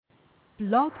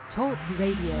Blog Talk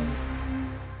Radio.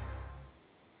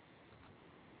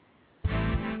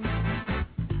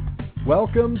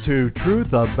 Welcome to Truth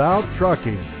About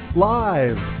Trucking,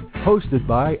 live, hosted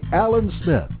by Alan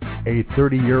Smith, a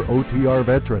 30-year OTR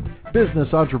veteran,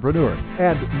 business entrepreneur,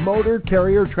 and motor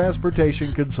carrier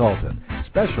transportation consultant,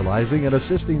 specializing in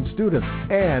assisting students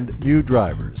and new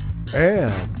drivers,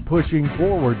 and pushing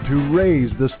forward to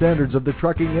raise the standards of the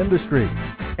trucking industry.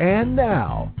 And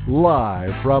now,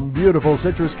 live from beautiful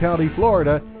Citrus County,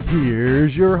 Florida,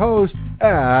 here's your host,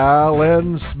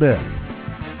 Alan Smith.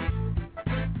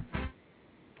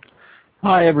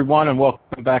 Hi, everyone, and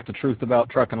welcome back to Truth About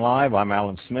Trucking Live. I'm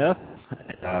Alan Smith.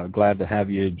 Glad to have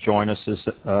you join us this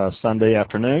Sunday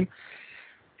afternoon.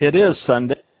 It is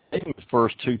Sunday,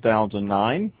 1st,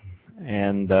 2009,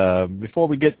 and before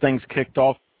we get things kicked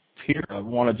off here, I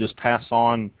want to just pass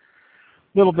on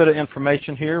a little bit of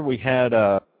information here. We had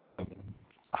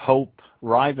Hope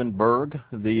Rivenberg,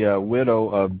 the widow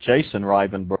of Jason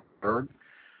Rivenberg,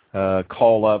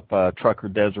 call up Trucker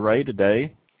Desiree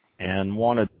today and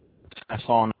wanted to pass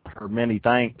on her many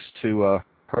thanks to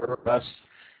her, us,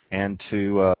 and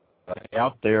to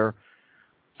out there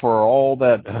for all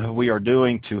that we are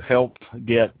doing to help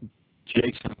get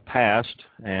Jason passed,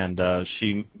 and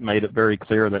she made it very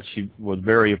clear that she was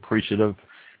very appreciative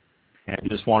and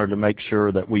just wanted to make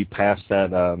sure that we pass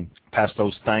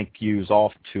those thank yous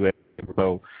off to it.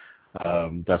 So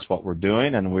that's what we're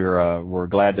doing, and we're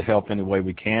glad to help any way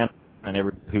we can, and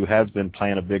everyone who has been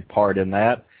playing a big part in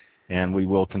that, and we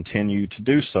will continue to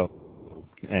do so.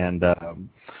 And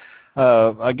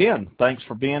again, thanks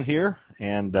for being here,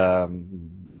 and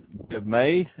of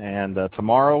May, and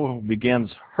tomorrow begins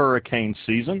hurricane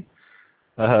season,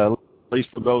 at least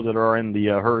for those that are in the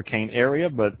hurricane area.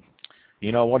 But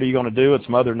you know, what are you going to do? It's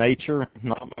Mother Nature.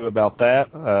 Not much about that.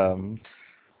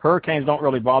 Hurricanes don't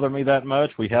really bother me that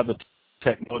much. We have the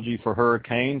technology for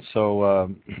hurricanes, so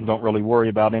don't really worry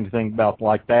about anything about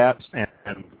like that. And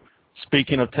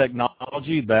speaking of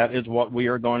technology, that is what we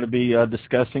are going to be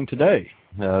discussing today.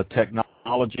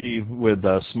 Technology with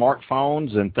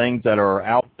smartphones and things that are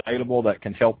outdatable that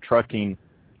can help trucking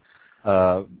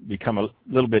become a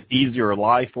little bit easier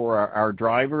life for our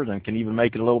drivers, and can even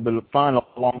make it a little bit of fun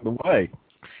along the way.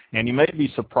 And you may be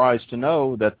surprised to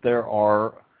know that there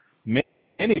are many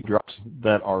drivers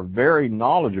that are very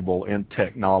knowledgeable in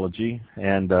technology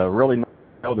and really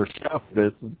know their stuff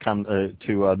that come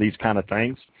to these kind of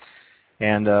things.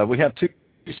 And we have two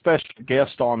special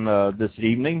guests on this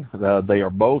evening. They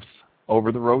are both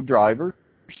over-the-road drivers.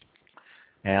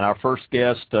 And our first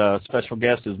guest, special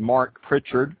guest, is Mark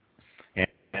Pritchard.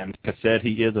 And like I said,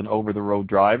 he is an over-the-road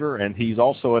driver, and he's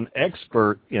also an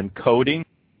expert in coding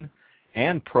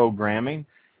and programming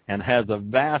and has a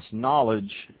vast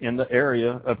knowledge in the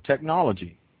area of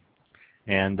technology.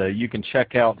 And you can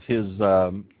check out his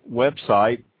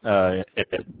website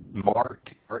at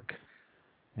Mark,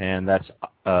 and that's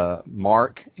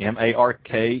Mark,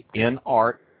 M-A-R-K,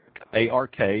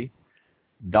 N-R-A-R-K,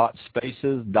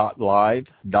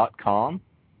 .spaces.live.com.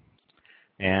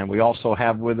 And we also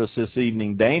have with us this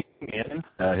evening Damien,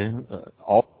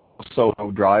 also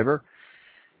a driver,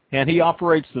 and he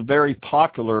operates the very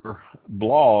popular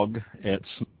blog at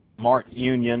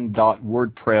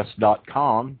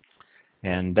smartunion.wordpress.com.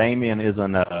 And Damien is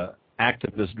an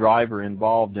activist driver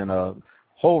involved in a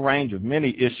whole range of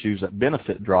many issues that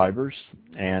benefit drivers,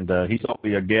 and he's going to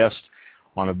be a guest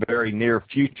on a very near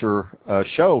future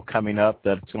show coming up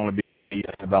that's going to be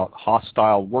about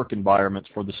hostile work environments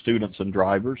for the students and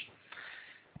drivers.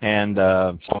 And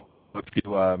so if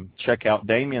you check out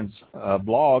Damien's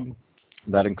blog,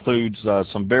 that includes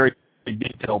some very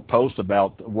detailed posts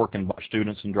about working by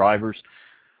students and drivers.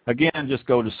 Again, just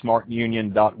go to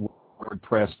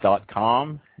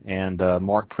smartunion.wordpress.com, and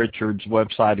Mark Pritchard's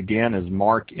website again is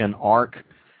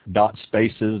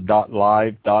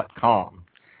markinarc.spaces.live.com.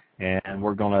 And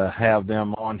we're going to have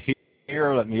them on here.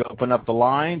 Let me open up the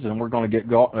lines, and we're going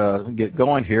to get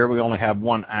going here. We only have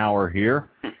 1 hour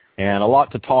here, and a lot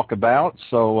to talk about.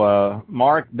 So,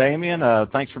 Mark, Damien,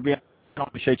 thanks for being. I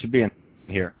appreciate you being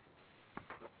here.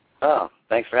 Oh,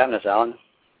 thanks for having us, Alan.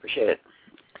 Appreciate it.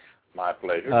 My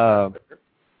pleasure.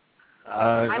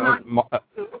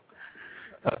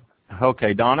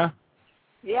 Okay, Donna?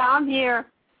 Yeah, I'm here.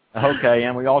 Okay,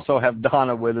 and we also have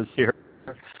Donna with us here.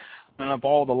 Up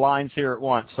all the lines here at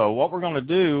once. So what we're going to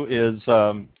do is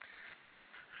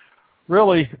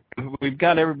really, we've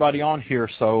got everybody on here.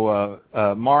 So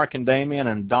Mark and Damien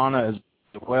and Donna as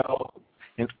well.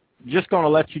 And just going to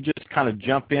let you just kind of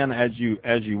jump in as you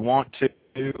want to,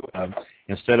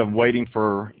 instead of waiting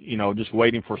for, just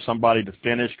waiting for somebody to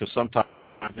finish, because sometimes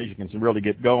you can really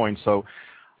get going. So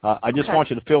I just want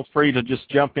you to feel free to just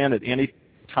jump in at any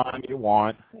time you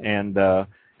want, and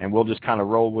we'll just kind of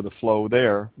roll with the flow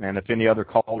there. And if any other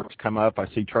callers come up, I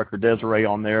see Trucker Desiree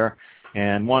on there,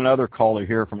 and one other caller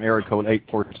here from area code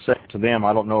 846. To them,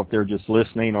 I don't know if they're just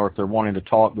listening or if they're wanting to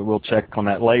talk, but we'll check on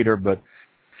that later. But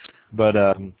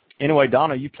anyway,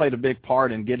 Donna, you played a big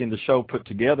part in getting the show put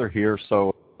together here,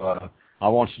 so I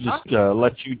want to just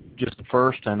let you just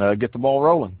first and get the ball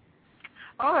rolling.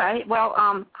 All right. Well,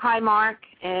 hi, Mark,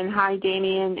 and hi,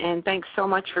 Damien, and thanks so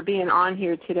much for being on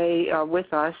here today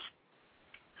with us.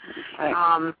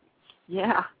 Hi.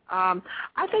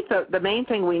 I think the main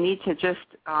thing we need to just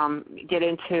get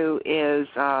into is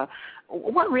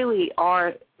what really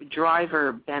are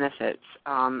driver benefits,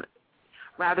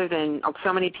 rather than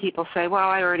so many people say, well,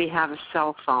 I already have a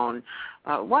cell phone.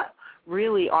 What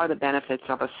really are the benefits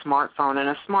of a smartphone? And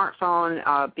a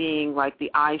smartphone being like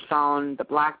the iPhone, the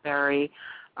BlackBerry,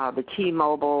 the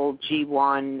T-Mobile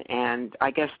G1, and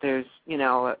I guess there's,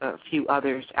 a few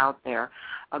others out there.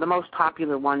 The most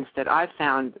popular ones that I've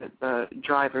found that the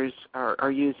drivers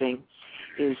are using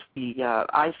is the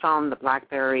iPhone, the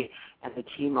BlackBerry, and the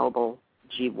T-Mobile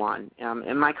G1.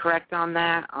 Am I correct on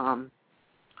that?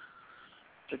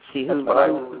 Let's see. That's what I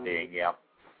was seeing, yeah.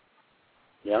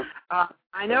 Yeah.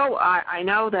 I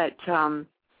know that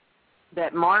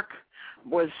that Mark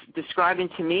was describing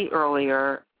to me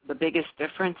earlier the biggest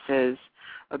differences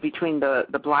between the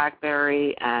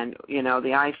BlackBerry and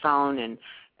the iPhone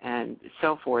and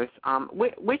so forth.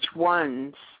 Which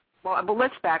ones? Well, but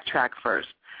let's backtrack first.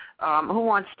 Who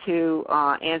wants to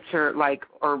answer,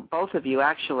 or both of you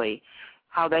actually,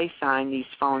 how they find these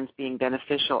phones being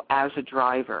beneficial as a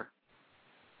driver?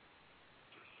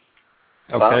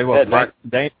 Okay, well,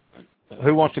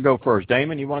 who wants to go first?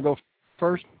 Damon, you want to go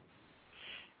first?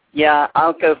 Yeah,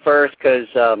 I'll go first because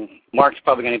Mark's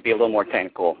probably going to be a little more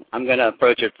technical. I'm going to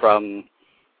approach it from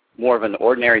more of an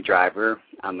ordinary driver.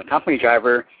 I'm a company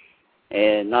driver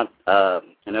and not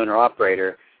an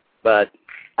owner-operator, but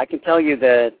I can tell you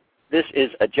that this is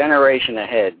a generation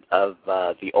ahead of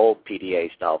the old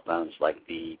PDA-style phones like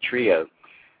the Trio,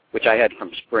 which I had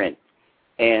from Sprint.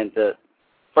 And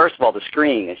first of all, the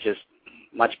screen is just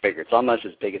much bigger. It's almost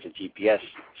as big as a GPS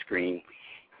screen,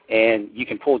 and you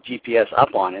can pull GPS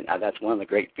up on it. That's one of the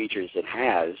great features it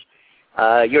has.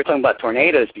 You were talking about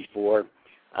tornadoes before.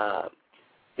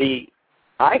 The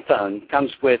iPhone comes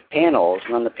with panels,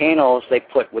 and on the panels they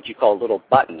put what you call little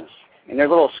buttons, and they're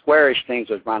little squarish things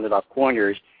with rounded off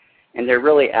corners, and they're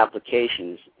really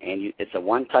applications. And it's a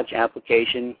one-touch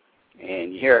application,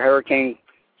 and you hear a hurricane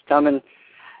coming.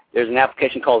 There's an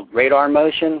application called Radar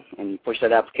Motion, and you push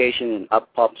that application and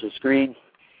up pops the screen.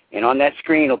 And on that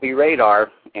screen will be radar,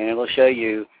 and it'll show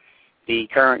you the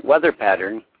current weather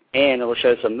pattern, and it'll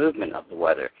show some movement of the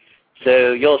weather.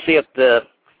 So you'll see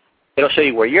it'll show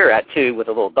you where you're at too with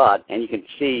a little dot, and you can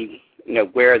see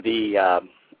where the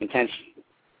intense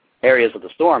areas of the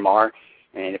storm are,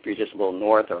 and if you're just a little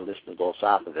north or just a little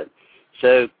south of it.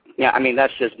 So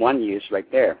that's just one use right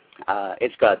there.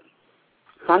 It's got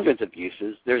hundreds of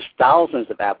uses. There's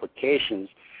thousands of applications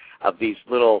of these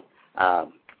little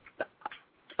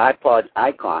iPod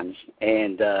icons,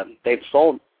 and they've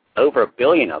sold over 1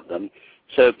 billion of them.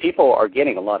 So people are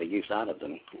getting a lot of use out of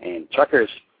them. And truckers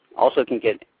also can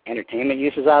get entertainment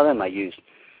uses out of them. I use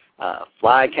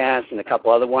Flycast and a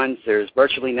couple other ones. There's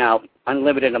virtually now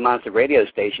unlimited amounts of radio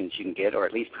stations you can get, or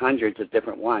at least hundreds of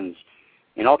different ones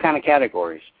in all kind of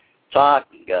categories. Talk,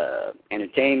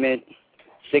 entertainment,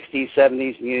 60s,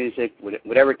 70s music,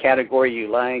 whatever category you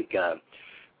like,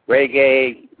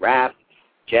 reggae, rap,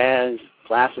 jazz,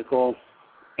 classical,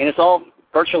 and it's all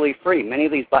virtually free. Many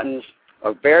of these buttons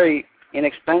are very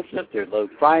inexpensive. They're low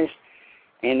priced,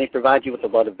 and they provide you with a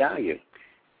lot of value.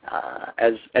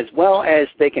 As well as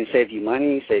they can save you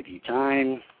money, save you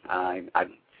time. I've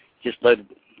just loaded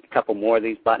a couple more of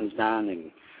these buttons down,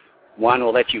 and one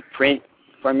will let you print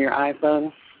from your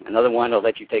iPhone. Another one will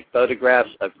let you take photographs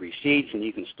of receipts, and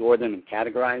you can store them and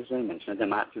categorize them and send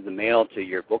them out through the mail to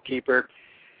your bookkeeper.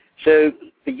 So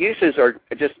the uses are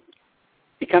just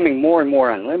becoming more and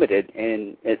more unlimited,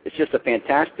 and it's just a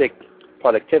fantastic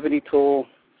productivity tool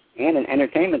and an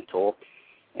entertainment tool.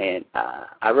 And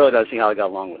I really don't see how I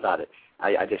got along without it.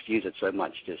 I just use it so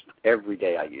much. Just every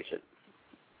day I use it.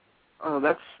 Oh,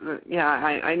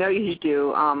 I know you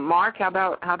do. Mark, how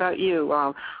about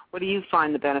you? What do you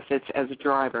find the benefits as a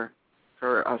driver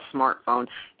for a smartphone,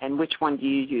 and which one do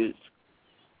you use?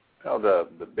 Well, the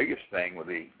biggest thing with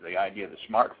the idea of the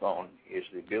smartphone is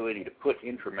the ability to put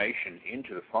information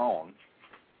into the phone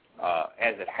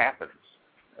as it happens.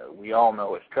 We all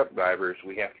know as truck drivers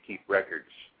we have to keep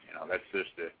records. That's just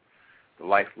the the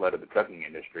lifeblood of the trucking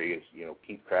industry is,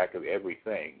 keep track of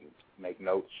everything. You make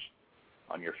notes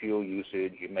on your fuel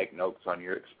usage. You make notes on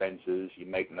your expenses. You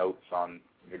make notes on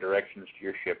your directions to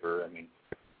your shipper. I mean,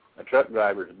 a truck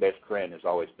driver's best friend has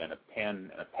always been a pen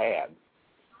and a pad.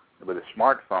 With a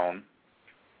smartphone,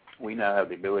 we now have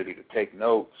the ability to take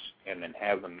notes and then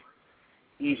have them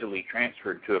easily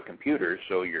transferred to a computer,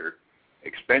 so your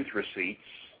expense receipts,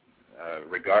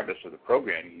 regardless of the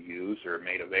program you use, are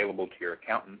made available to your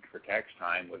accountant for tax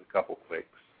time with a couple clicks.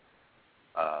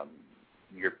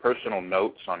 Your personal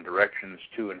notes on directions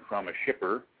to and from a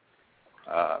shipper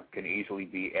can easily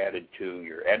be added to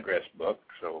your address book,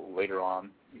 so later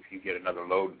on, if you get another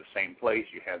load at the same place,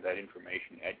 you have that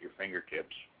information at your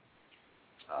fingertips.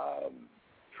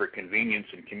 For convenience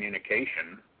and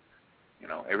communication,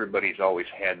 everybody's always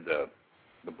had the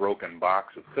broken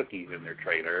box of cookies in their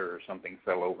trailer, or something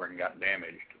fell over and got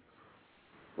damaged.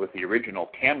 With the original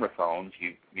camera phones,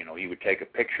 you would take a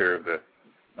picture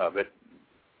of it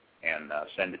and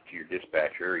send it to your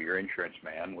dispatcher or your insurance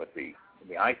man. With the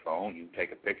iPhone, you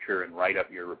take a picture and write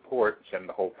up your report, send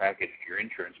the whole package to your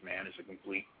insurance man as a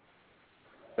complete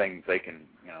thing they can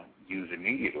use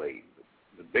immediately.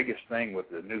 The biggest thing with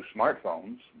the new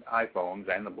smartphones, iPhones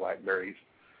and the BlackBerries,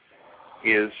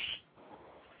 is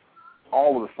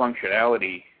all of the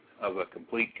functionality of a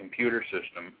complete computer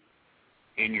system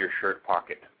in your shirt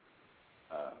pocket.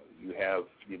 You have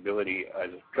the ability as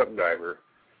a truck driver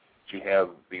to have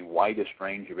the widest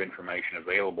range of information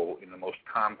available in the most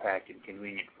compact and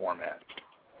convenient format.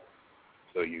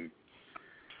 So you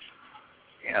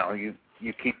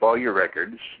keep all your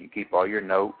records, you keep all your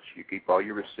notes, you keep all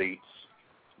your receipts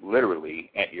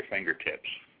literally at your fingertips.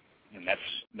 And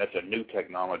that's a new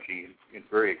technology. It's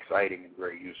very exciting and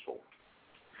very useful.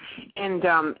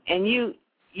 And you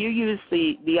use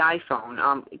the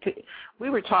iPhone. We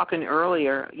were talking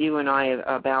earlier, you and I,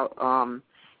 about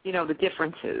the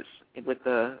differences with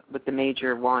the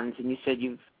major ones, and you said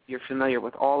you're familiar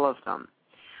with all of them.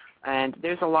 And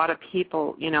there's a lot of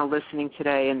people listening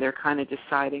today, and they're kind of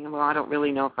deciding, well, I don't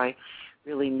really know if I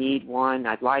really need one.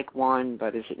 I'd like one,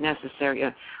 but is it necessary?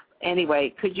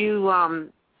 Anyway, could you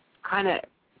kind of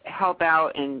help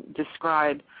out and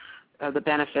describe the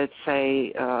benefits,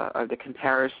 say, or the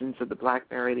comparisons of the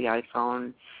BlackBerry, the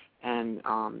iPhone, and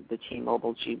the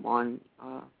T-Mobile G1,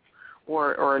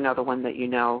 or another one that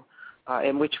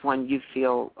and which one you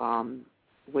feel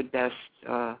would best,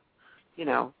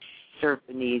 serve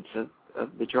the needs of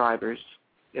the drivers,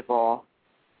 if all?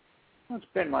 Well, it's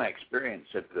been my experience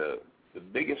that the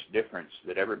biggest difference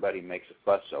that everybody makes a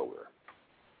fuss over,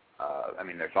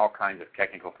 there's all kinds of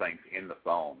technical things in the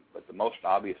phone, but the most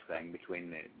obvious thing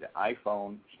between the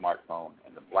iPhone smartphone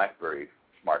and the BlackBerry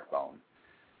smartphone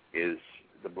is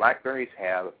the BlackBerries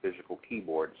have a physical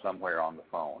keyboard somewhere on the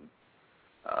phone.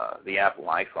 The Apple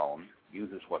iPhone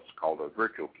uses what's called a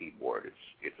virtual keyboard.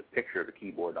 It's a picture of a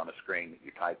keyboard on a screen that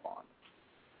you type on.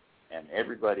 And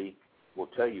everybody will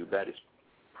tell you that is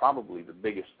probably the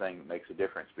biggest thing that makes a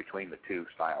difference between the two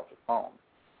styles of phone.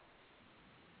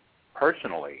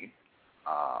 Personally,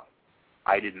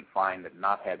 I didn't find that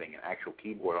not having an actual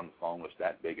keyboard on the phone was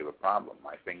that big of a problem.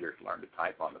 My fingers learned to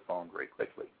type on the phone very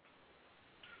quickly.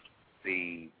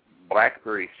 The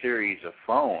BlackBerry series of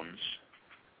phones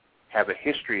have a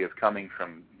history of coming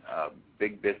from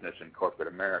big business in corporate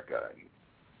America.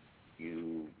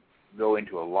 You go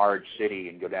into a large city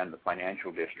and go down to the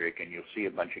financial district, and you'll see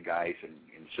a bunch of guys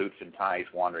in suits and ties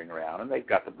wandering around, and they've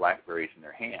got the BlackBerries in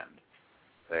their hand.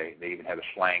 They even have a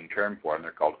slang term for them.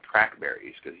 They're called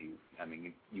crackberries because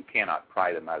you cannot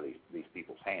pry them out of these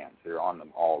people's hands. They're on them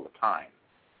all the time.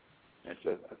 It's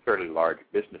a fairly large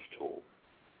business tool,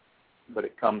 but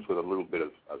it comes with a little bit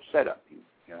of setup.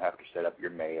 You have to set up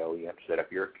your mail. You have to set up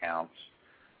your accounts.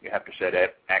 You have to set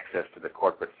up access to the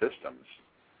corporate systems.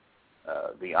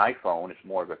 The iPhone is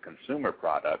more of a consumer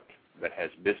product that has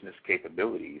business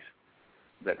capabilities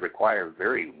that require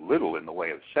very little in the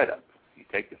way of setup. You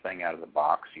take the thing out of the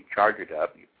box, you charge it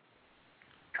up, you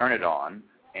turn it on,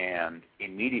 and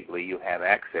immediately you have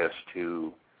access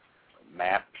to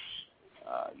maps,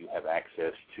 you have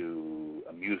access to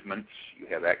amusements, you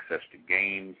have access to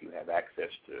games, you have access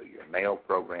to your mail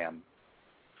program.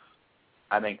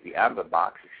 I think the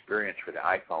out-of-the-box experience for the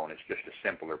iPhone is just a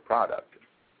simpler product.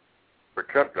 For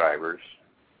truck drivers,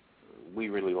 we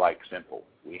really like simple.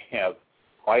 We have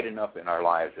quite enough in our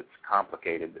lives that's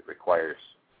complicated, that requires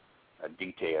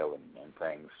detail and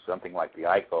things. Something like the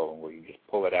iPhone, where you just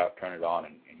pull it out, turn it on,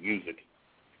 and use it.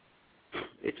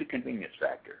 It's a convenience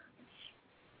factor.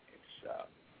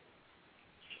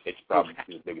 It's probably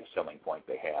the biggest selling point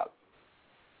they have.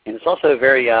 And it's also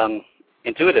very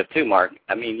intuitive too, Mark.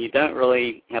 I mean, you don't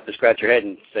really have to scratch your head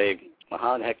and say, well,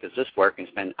 how the heck does this work, and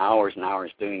spend hours and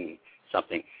hours doing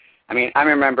something. I mean, I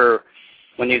remember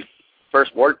when these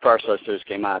first word processors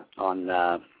came out on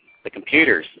the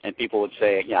computers, and people would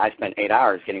say, yeah, I spent 8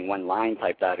 hours getting one line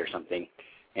typed out or something.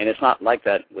 And it's not like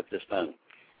that with this phone.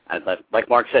 Like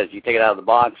Mark says, you take it out of the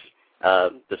box,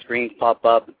 the screens pop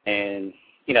up, and,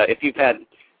 you know, if you've had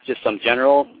just some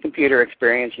general computer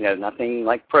experience, you know, nothing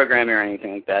like programming or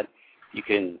anything like that, you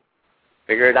can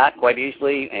figure it out quite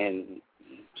easily and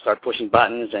start pushing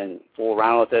buttons and fool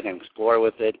around with it and explore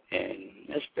with it,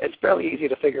 and it's fairly easy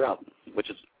to figure out, which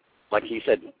is, like he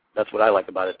said, that's what I like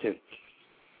about it too.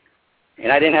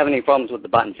 And I didn't have any problems with the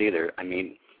buttons either. I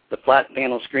mean, the flat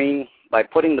panel screen, by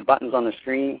putting the buttons on the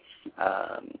screen,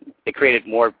 it created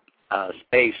more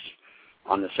space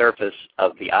on the surface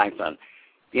of the iPhone.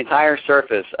 The entire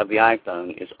surface of the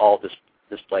iPhone is all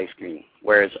display screen,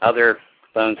 whereas other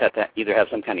phones have to either have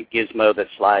some kind of gizmo that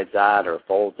slides out or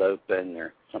folds open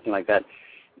or something like that.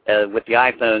 With the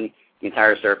iPhone, the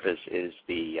entire surface is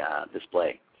the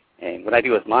display. And what I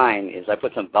do with mine is I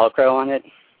put some Velcro on it,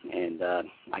 and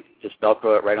I just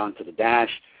Velcro it right onto the dash,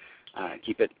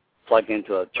 keep it plugged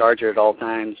into a charger at all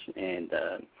times, and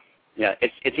yeah,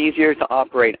 it's easier to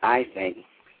operate, I think,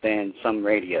 than some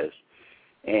radios.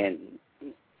 And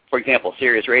for example,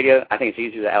 Sirius Radio, I think it's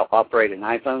easier to operate an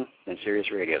iPhone than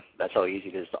Sirius Radio. That's how easy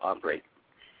it is to operate.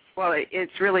 Well,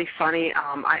 it's really funny.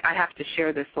 I have to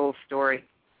share this whole story.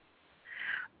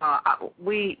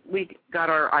 We got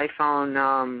our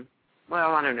iPhone,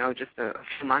 well, I don't know, just a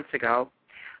few months ago.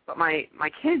 But my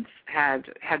kids had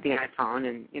the iPhone,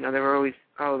 and, you know, they were always,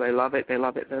 oh, they love it, they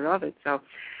love it, they love it. So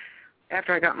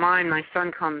after I got mine, my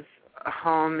son comes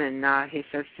home, and he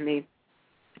says to me,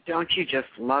 don't you just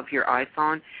love your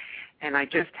iPhone? And I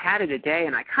just had it a day,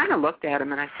 and I kind of looked at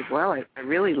him, and I said, well, I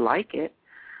really like it.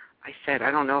 I said, I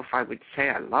don't know if I would say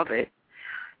I love it.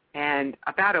 And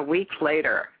about a week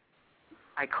later,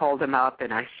 I called him up,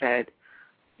 and I said,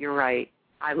 you're right,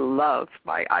 I love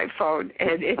my iPhone.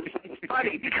 And it's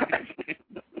funny because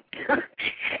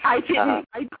I didn't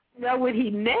know what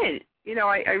he meant. You know,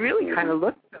 I really kind of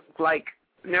looked at him like,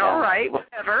 no, all right,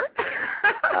 whatever.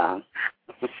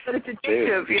 But it's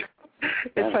addictive. You know?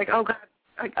 It's like, oh,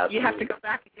 God, you have to go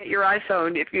back and get your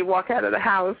iPhone if you walk out of the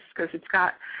house because it's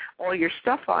got all your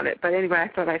stuff on it. But anyway,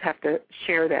 I thought I'd have to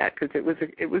share that because it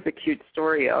was a cute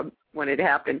story when it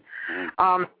happened.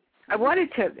 I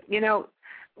wanted to, you know,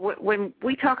 when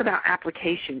we talk about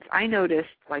applications, I noticed,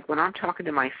 like, when I'm talking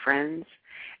to my friends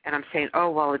and I'm saying, oh,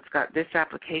 well, it's got this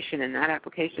application and that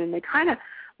application, and they kind of,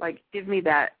 like, give me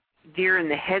that deer in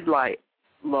the headlight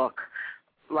look,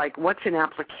 like, what's an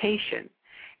application?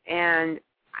 And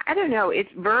I don't know, it's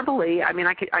verbally, I mean,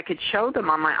 I could show them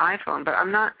on my iPhone, but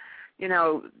I'm not, you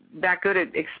know, that good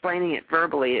at explaining it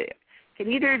verbally. Can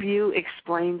either of you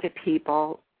explain to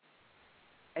people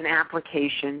an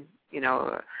application, you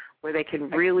know, where they can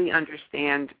really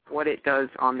understand what it does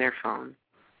on their phone?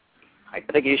 I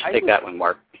think you should take that one,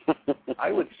 Mark.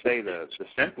 I would say the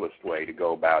simplest way to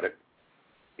go about it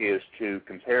is to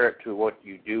compare it to what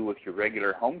you do with your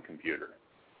regular home computer.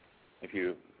 If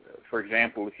you, for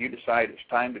example, if you decide it's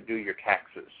time to do your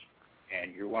taxes,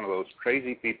 and you're one of those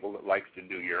crazy people that likes to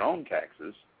do your own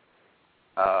taxes,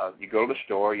 you go to the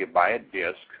store, you buy a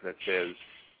disc that says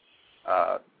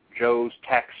Joe's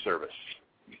Tax Service.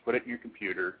 You put it in your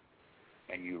computer,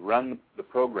 and you run the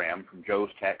program from Joe's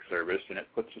Tax Service, and it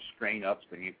puts a screen up,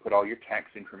 and you put all your tax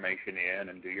information in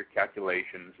and do your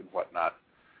calculations and whatnot.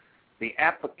 The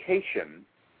application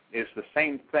is the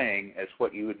same thing as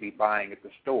what you would be buying at the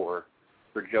store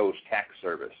for Joe's Tax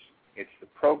Service. It's the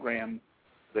program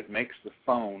that makes the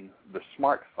phone the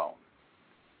smartphone.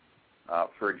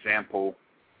 For example,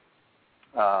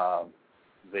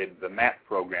 the map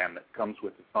program that comes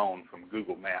with the phone from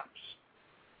Google Maps.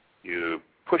 You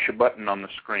push a button on the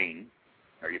screen,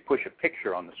 or you push a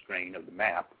picture on the screen of the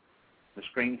map. The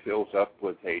screen fills up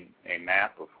with a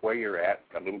map of where you're at,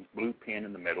 a little blue pin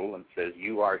in the middle, and says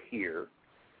you are here,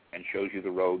 and shows you the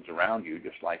roads around you,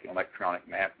 just like an electronic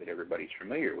map that everybody's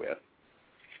familiar with.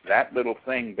 That little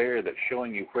thing there that's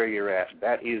showing you where you're at,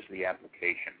 that is the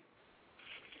application.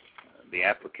 The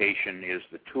application is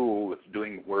the tool that's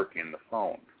doing the work in the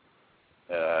phone.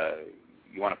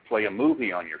 You want to play a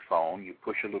movie on your phone, you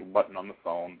push a little button on the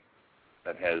phone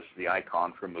that has the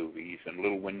icon for movies, and a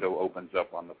little window opens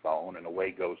up on the phone, and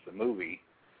away goes the movie.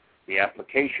 The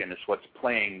application is what's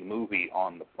playing the movie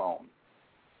on the phone.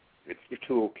 It's the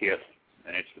toolkit,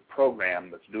 and it's the program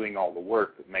that's doing all the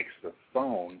work that makes the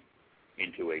phone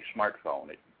into a smartphone.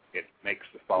 It makes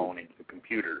the phone into the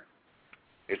computer.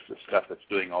 It's the stuff that's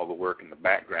doing all the work in the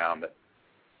background that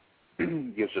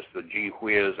gives us the gee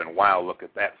whiz and wow, look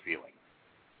at that feeling.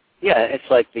 Yeah, it's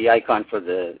like the icon for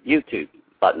the YouTube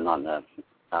button on the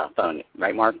phone,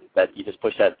 right, Mark? That you just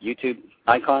push that YouTube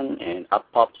icon and up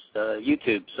pops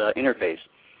YouTube's interface.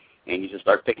 And you just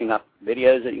start picking up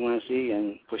videos that you want to see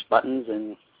and push buttons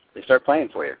and they start playing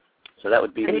for you. So that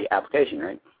would be the application,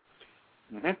 right?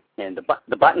 Mm-hmm. And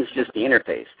the button's just the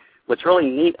interface. What's really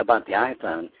neat about the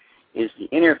iPhone is the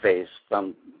interface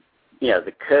from,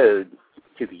 the code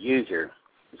to the user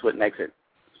is what makes it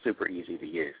super easy to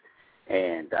use.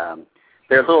 And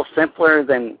they're a little simpler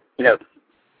than,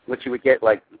 what you would get,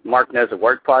 like Mark knows, a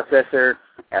word processor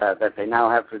that they now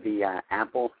have for the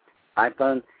Apple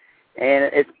iPhone.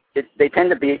 And they tend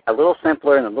to be a little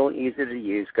simpler and a little easier to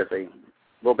use because they're a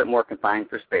little bit more confined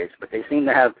for space. But they seem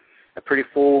to have a pretty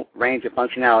full range of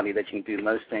functionality that you can do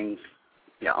most things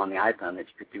on the iPhone that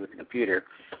you could do with the computer.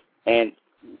 And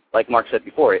like Mark said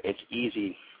before, it's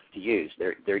easy to use.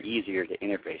 They're easier to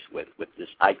interface with this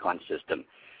icon system.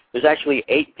 There's actually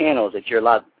 8 panels that you're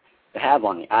allowed to have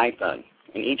on the iPhone,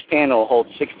 and each panel holds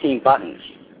 16 buttons.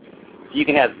 So you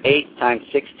can have 8 times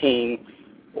 16,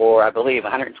 or I believe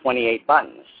 128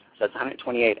 buttons. So that's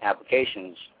 128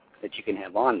 applications that you can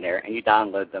have on there, and you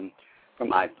download them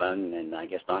from iPhone, and I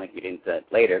guess Donna can get into that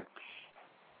later.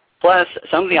 Plus,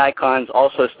 some of the icons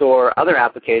also store other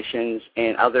applications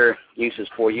and other uses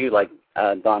for you, like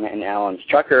Donna and Alan's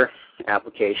Trucker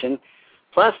application.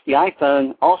 Plus, the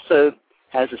iPhone also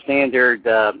has a standard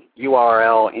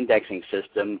URL indexing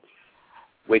system,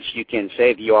 which you can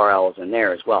save URLs in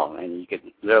there as well. And you could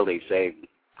literally save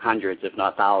hundreds, if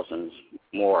not thousands,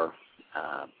 more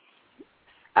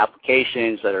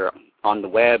applications that are on the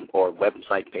web or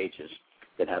website pages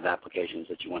that have applications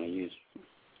that you want to use.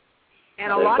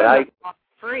 And a lot of them are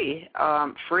free,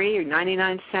 or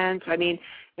 99 cents. I mean,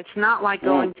 it's not like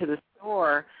going to the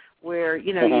store where,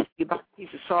 you buy a piece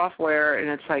of software and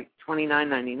it's like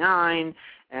 $29.99.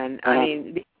 And, I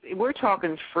mean, we're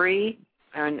talking free.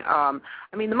 And, I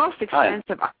mean, the most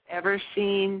expensive I've ever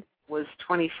seen was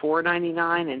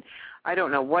 $24.99, and I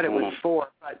don't know what it was for,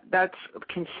 but that's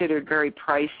considered very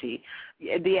pricey.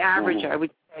 The average, I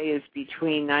would say, is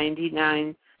between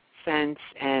 99 cents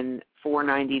and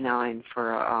 $4.99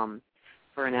 for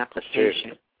an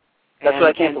application. That's what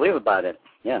I can't believe about it.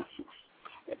 Yeah,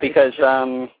 because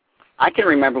I can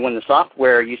remember when the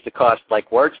software used to cost like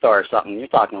WordStar or something. You're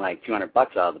talking like $200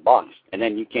 out of the box, and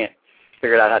then you can't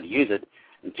figure out how to use it.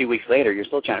 And 2 weeks later, you're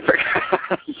still trying to figure out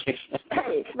how to use it.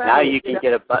 Right. Now you can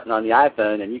get a button on the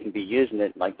iPhone, and you can be using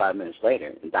it like 5 minutes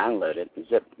later and download it, and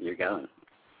zip, you're going.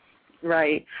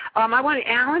 Right.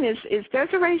 Alan, is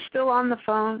Desiree still on the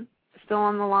phone? Still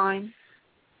on the line?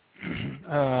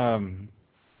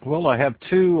 Well, I have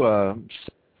 2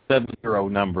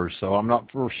 7-0 numbers, so I'm not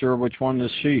for sure which one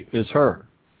is her.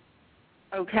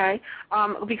 Okay,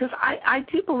 because I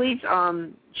do believe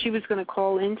she was going to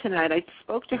call in tonight. I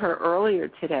spoke to her earlier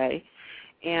today,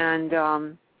 and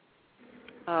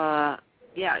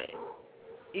yeah,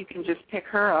 you can just pick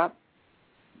her up.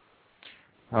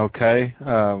 Okay.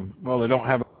 Well, they don't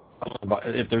have.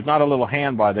 If there's not a little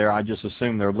hand by there, I just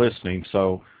assume they're listening.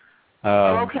 So.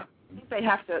 Okay. I think they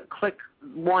have to click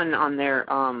 1 on their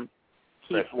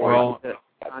keyboard to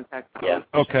contact them. Yeah.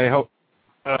 Okay.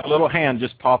 A little hand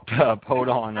just popped up. Hold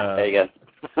on. There you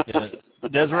go.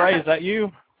 Desiree, is that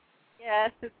you?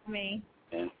 Yes, it's me.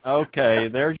 Yeah. Okay.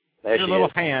 There's your little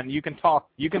hand. You can talk.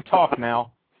 You can talk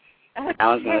now. Okay.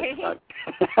 Alan's going to talk.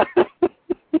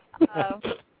 I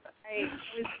was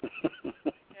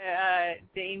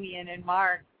Damien and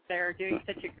Mark. They're doing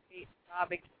such a great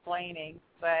job explaining,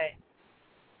 but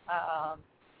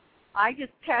I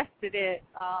just tested it.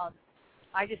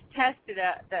 I just tested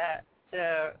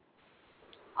the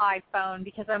iPhone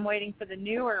because I'm waiting for the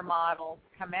newer models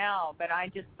to come out. But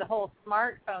the whole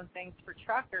smartphone things for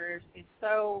truckers is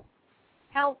so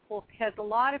helpful because a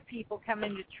lot of people come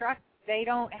into trucks, they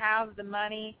don't have the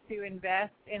money to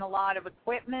invest in a lot of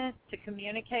equipment to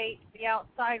communicate to the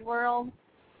outside world.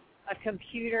 A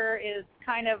computer is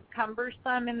kind of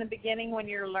cumbersome in the beginning when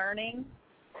you're learning.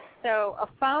 So a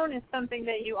phone is something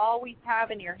that you always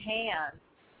have in your hand.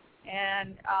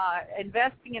 And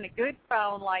investing in a good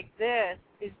phone like this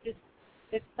is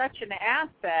it's such an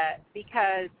asset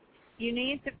because you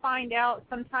need to find out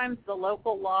sometimes the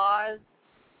local laws,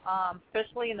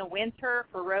 especially in the winter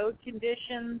for road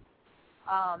conditions,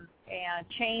 and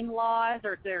chain laws,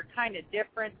 or they're kind of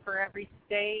different for every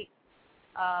state.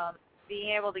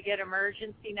 Being able to get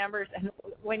emergency numbers, and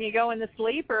when you go in the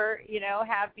sleeper,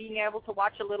 being able to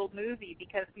watch a little movie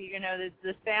because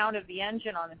the sound of the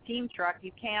engine on the team truck,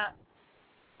 you can't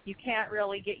you can't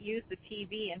really use the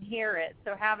TV and hear it.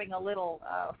 So having a little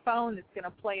phone that's going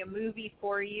to play a movie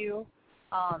for you,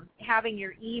 having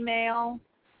your email.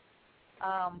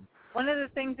 One of the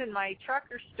things in my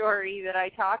trucker story that I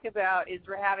talk about is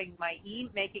we're having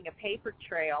making a paper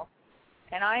trail.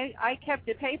 And I kept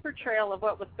a paper trail of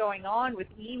what was going on with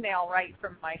email right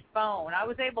from my phone. I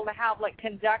was able to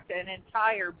conduct an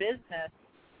entire business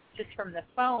just from the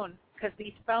phone, because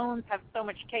these phones have so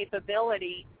much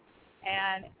capability.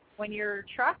 And when you're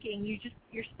trucking,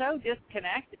 you're so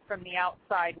disconnected from the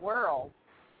outside world.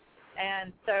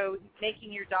 And so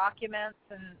making your documents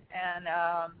and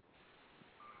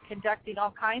conducting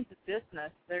all kinds of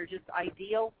business, they're just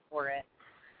ideal for it.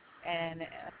 And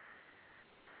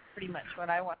pretty much what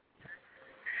I want.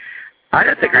 I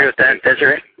disagree with that,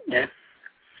 Desiree. Yeah.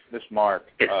 This Mark,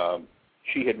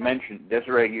 she had mentioned,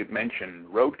 Desiree, you'd mentioned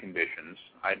road conditions.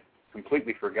 I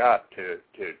completely forgot to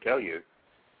tell you,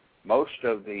 most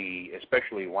of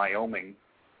especially Wyoming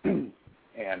and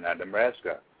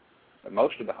Nebraska,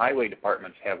 most of the highway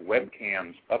departments have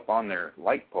webcams up on their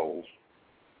light poles,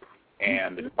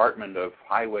 and the Department of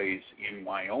Highways in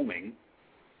Wyoming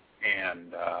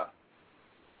and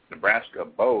Nebraska,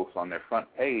 both on their front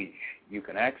page, you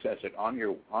can access it on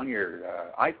your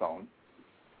iPhone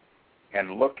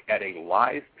and look at a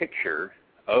live picture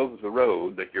of the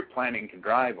road that you're planning to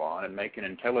drive on and make an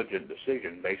intelligent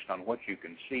decision based on what you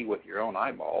can see with your own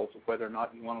eyeballs of whether or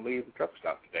not you want to leave the truck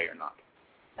stop today or not.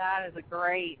 That's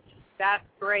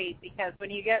great, because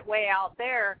when you get way out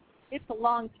there, it's a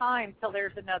long time till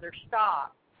there's another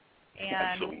stop.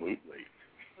 And absolutely.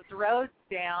 with the roads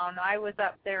down, I was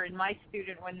up there in my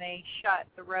student when they shut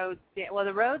the roads down. Well,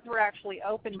 the roads were actually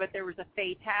open, but there was a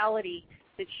fatality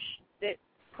that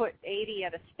put 80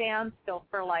 at a standstill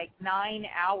for like 9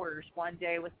 hours one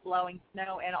day with blowing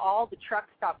snow, and all the truck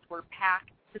stops were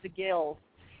packed to the gills.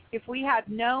 If we had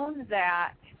known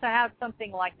that, to have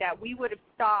something like that, we would have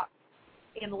stopped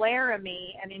in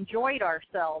Laramie and enjoyed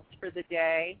ourselves for the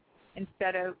day,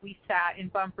 instead of we sat in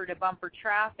bumper-to-bumper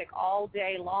traffic all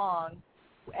day long.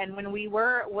 And when we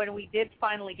did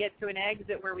finally get to an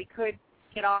exit where we could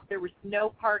get off, there was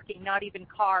no parking, not even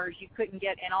cars. You couldn't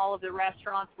get in. All of the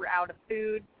restaurants were out of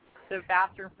food. The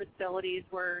bathroom facilities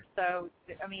were. So,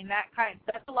 I mean,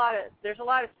 there's a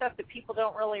lot of stuff that people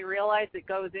don't really realize that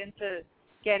goes into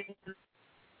getting.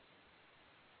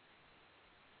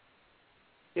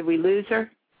 Did we lose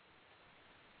her?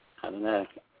 I don't know.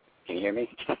 Can you hear me?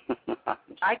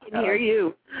 I can hear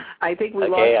you. I think we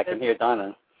lost. Okay, I can hear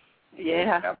Donna.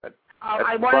 Yeah. That's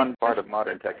the fun part of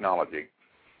modern technology.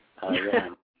 Yeah.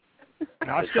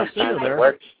 No, I still see her there. It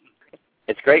works.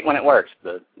 It's great when it works,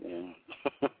 but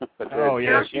Oh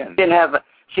yeah. She didn't have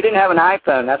an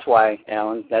iPhone. That's why,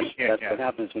 Alan. That's what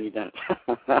happens when you don't.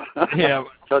 Yeah.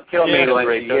 So it killed me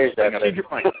when years after. If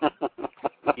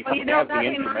you have the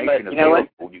information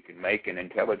available, you can make an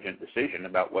intelligent decision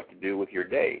about what to do with your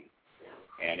day.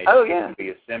 And it can be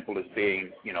as simple as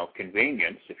being,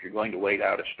 convenience. If you're going to wait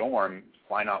out a storm,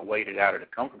 why not wait it out at a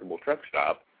comfortable truck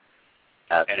stop?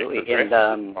 Absolutely. And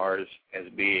as far as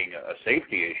being a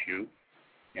safety issue,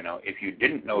 if you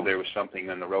didn't know there was something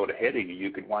in the road ahead of you, you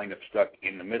could wind up stuck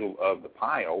in the middle of the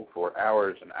pile for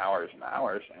hours and hours and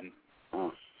hours. And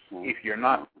if you're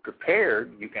not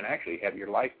prepared, you can actually have your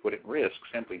life put at risk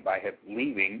simply by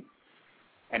leaving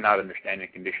and not understanding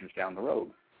conditions down the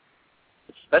road.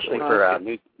 Especially for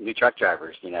new truck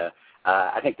drivers,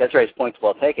 I think Desiree's point's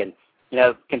well taken.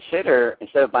 Consider,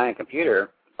 instead of buying a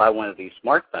computer, buy one of these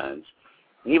smartphones.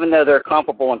 And even though they're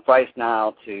comparable in price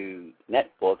now to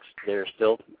netbooks, they're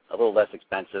still a little less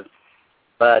expensive.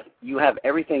 But you have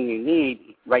everything you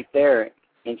need right there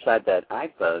inside that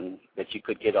iPhone that you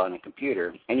could get on a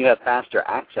computer, and you have faster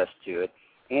access to it,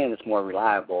 and it's more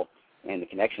reliable, and the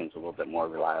connection's a little bit more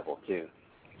reliable too.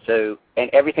 So, and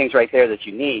everything's right there that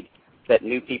you need, that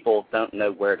new people don't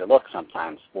know where to look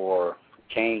sometimes for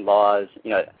chain laws.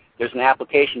 There's an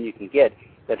application you can get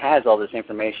that has all this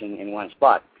information in one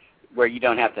spot, where you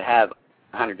don't have to have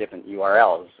 100 different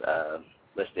URLs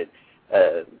listed.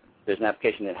 There's an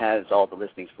application that has all the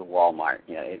listings for Walmart.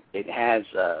 It has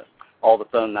all the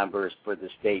phone numbers for the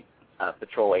state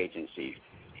patrol agencies,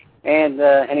 and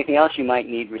anything else you might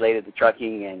need related to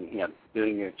trucking and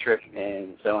doing your trip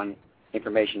and so on.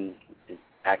 Information is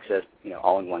accessed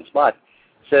all in one spot.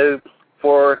 So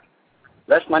for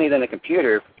less money than a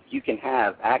computer, you can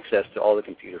have access to all the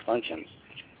computer functions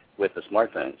with a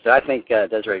smartphone. So I think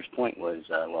Desiree's point was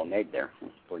well made there.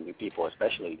 For new people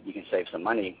especially, you can save some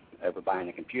money over buying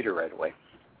a computer right away.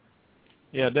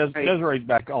 Yeah, Desiree's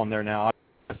back on there now.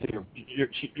 I see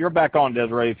you're back on,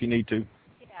 Desiree, if you need to.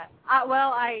 Yeah.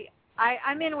 Well,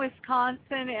 I'm in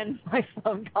Wisconsin, and my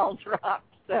phone call dropped,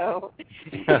 so.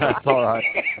 That's all right.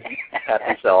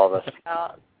 Happens to all of us.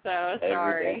 So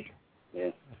sorry.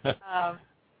 Yeah.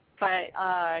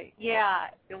 Yeah,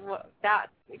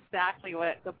 that's exactly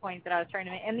what the point that I was trying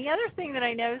to make. And the other thing that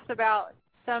I noticed about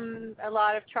a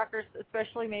lot of truckers,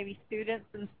 especially maybe students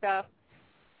and stuff,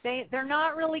 they're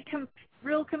not really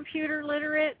real computer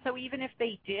literate. So even if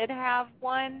they did have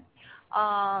one,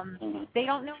 they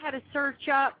don't know how to search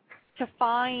up to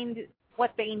find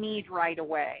what they need right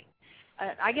away.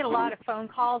 I get a lot of phone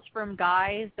calls from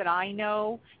guys that I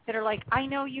know that are like, I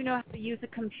know you know how to use a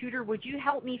computer. Would you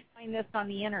help me find this on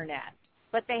the internet?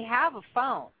 But they have a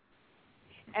phone.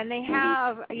 And they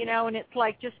have, and it's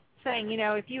like just saying,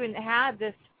 if you had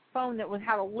this phone that would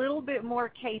have a little bit more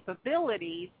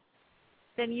capabilities,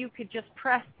 then you could just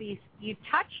press these, you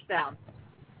touch them,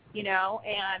 and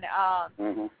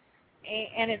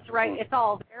it's right, it's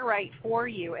all there right for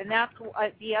you. And that's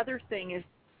the other thing is,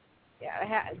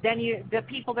 then the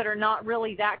people that are not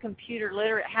really that computer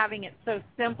literate, having it so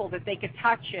simple that they could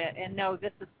touch it and know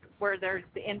this is where the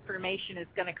information is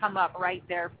going to come up right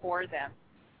there for them.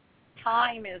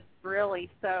 Time is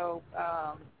really so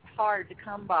hard to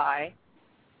come by.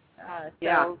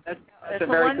 So that's the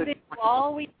one thing. You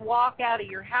always walk out of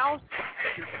your house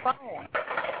with your phone.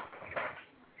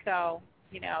 So,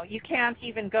 you can't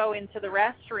even go into the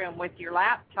restroom with your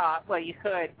laptop. Well, you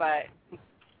could, but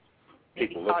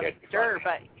maybe cause a stir,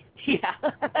 but yeah.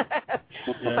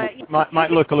 But,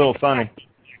 might look a little funny.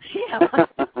 Yeah.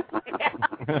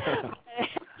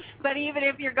 But even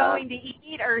if you're going to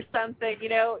eat or something,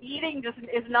 eating just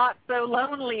is not so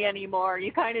lonely anymore.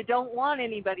 You kind of don't want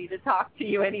anybody to talk to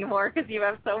you anymore because you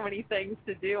have so many things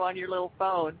to do on your little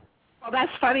phone. Well,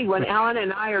 that's funny. When Alan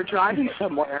and I are driving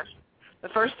somewhere, the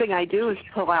first thing I do is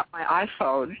pull out my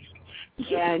iPhone.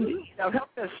 And he'll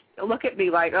just look at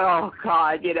me like, oh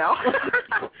God, I know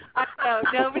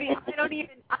I'm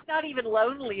not even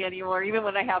lonely anymore. Even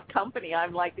when I have company,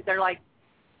 I'm like, they're like,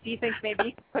 do you think maybe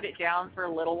you could put it down for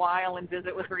a little while and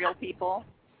visit with real people?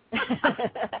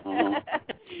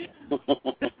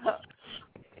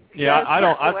 Yeah, I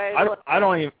don't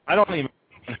even.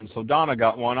 So Donna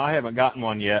got one. I haven't gotten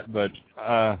one yet, but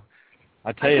I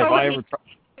tell you, if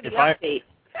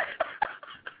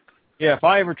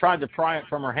I ever tried to pry it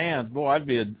from her hands, boy, I'd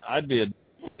be a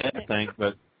dead thing.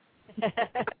 But hey,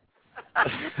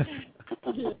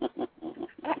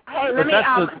 let me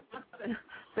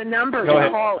the number to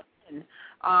call in.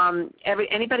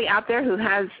 Anybody out there who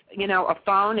has a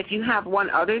phone, if you have one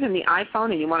other than the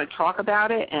iPhone and you want to talk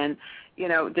about it and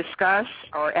discuss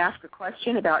or ask a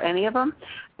question about any of them,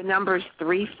 the number is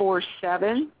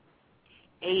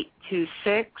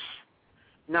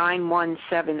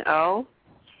 347-826-9170.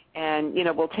 And,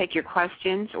 we'll take your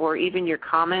questions or even your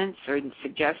comments or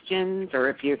suggestions, or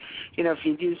if you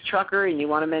use Trucker and you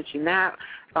want to mention that,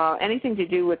 anything to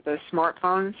do with the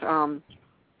smartphones,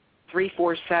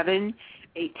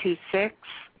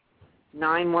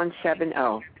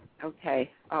 347-826-9170. Okay.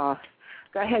 Go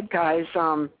ahead, guys.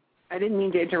 I didn't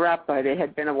mean to interrupt, but it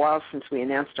had been a while since we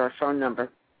announced our phone number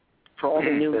for all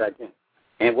the new.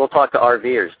 And we'll talk to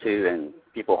RVers, too, and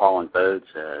people hauling boats,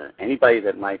 anybody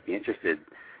that might be interested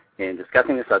in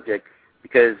discussing the subject,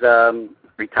 because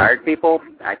retired people,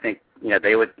 I think,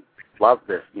 they would love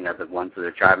this, the ones that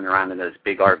are driving around in those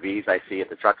big RVs I see at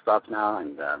the truck stops now,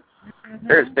 and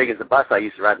they're as big as the bus I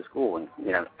used to ride to school, and,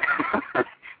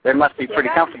 they must be pretty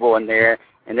comfortable in there,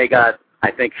 and they got, I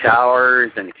think,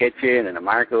 showers and a kitchen and a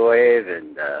microwave,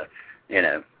 and, I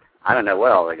don't know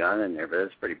what all they got in there, but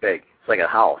it's pretty big. It's like a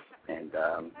house, and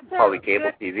probably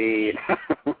cable TV.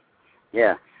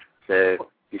 Yeah, so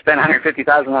you spend $150,000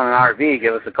 on an RV,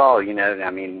 give us a call.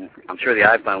 I'm sure the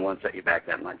iPhone won't set you back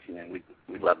that much.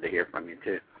 We'd love to hear from you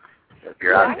too. So if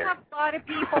you're out there. I have a lot of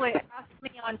people that ask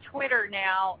me on Twitter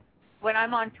now. When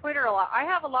I'm on Twitter a lot, I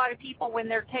have a lot of people when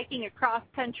they're taking a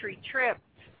cross-country trip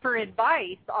for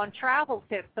advice on travel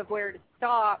tips of where to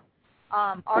stop.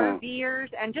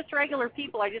 RVers and just regular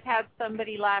people. I just had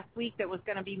somebody last week that was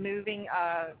going to be moving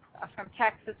from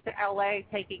Texas to LA,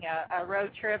 taking a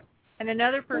road trip. And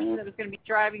another person that was going to be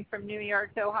driving from New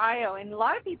York to Ohio. And a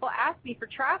lot of people ask me for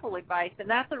travel advice, and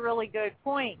that's a really good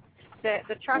point. That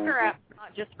the Trucker app is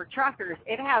not just for truckers.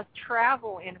 It has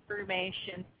travel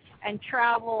information and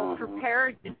travel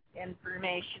preparedness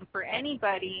information for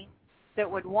anybody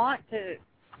that would want to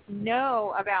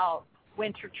know about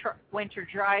winter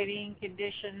driving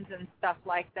conditions and stuff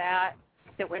like that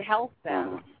would help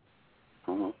them.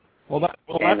 Well,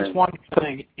 that's one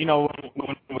thing.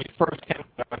 When we first came to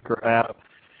the Trucker app,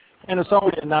 and it's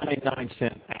only a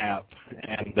 99-cent app,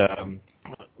 and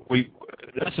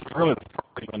this is really the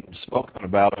first thing even spoken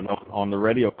about it on the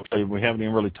radio. We haven't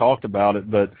even really talked about it,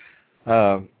 but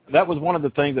that was one of the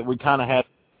things that we kind of had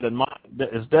in mind.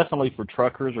 It's definitely for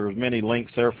truckers. There's many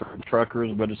links there for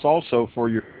truckers, but it's also for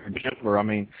your gambler. I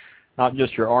mean, not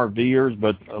just your RVers,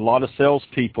 but a lot of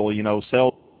salespeople,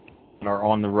 sales are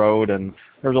on the road, and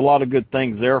there's a lot of good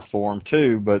things there for them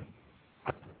too.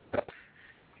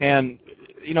 And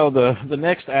the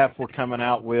next app we're coming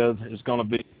out with is going to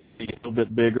be a little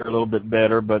bit bigger, a little bit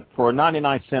better. But for a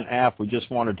 99-cent app, we just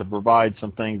wanted to provide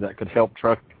some things that could help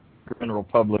truck general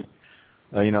public,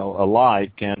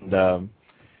 alike. And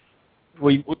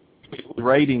we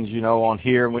ratings, on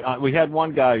here. We had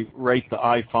one guy rate the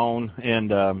iPhone and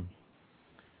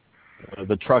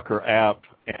the trucker app,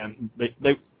 and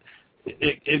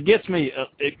it gets me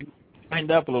wind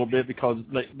up a little bit because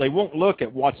they won't look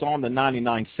at what's on the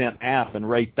 99-cent app and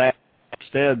rate that.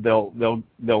 Instead,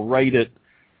 they'll rate it.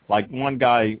 Like one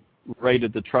guy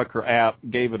rated the trucker app,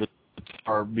 gave it a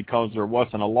star because there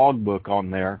wasn't a logbook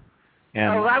on there, and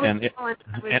I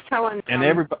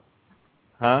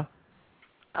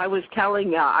was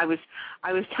telling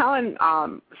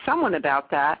someone about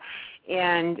that,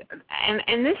 and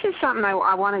this is something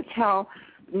I want to tell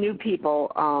new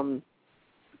people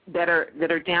that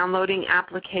are downloading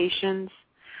applications.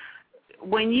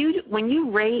 When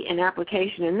you rate an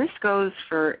application, and this goes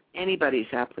for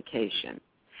anybody's application,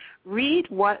 read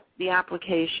what the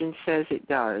application says it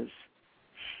does,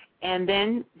 and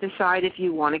then decide if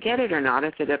you want to get it or not,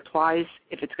 if it applies,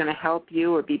 if it's going to help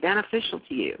you or be beneficial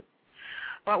to you.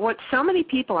 But what so many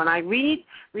people, and I read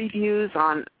reviews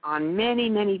on many,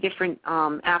 many different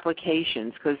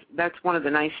applications, because that's one of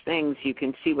the nice things, you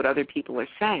can see what other people are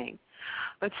saying.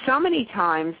 But so many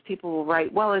times people will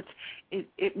write, well,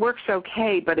 it works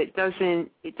okay, but it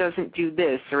doesn't do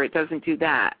this or it doesn't do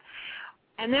that.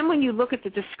 And then when you look at the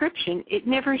description, it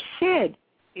never said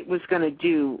it was going to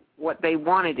do what they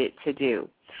wanted it to do.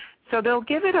 So they'll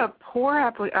give it a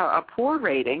poor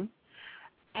rating,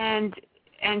 and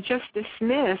just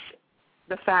dismiss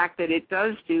the fact that it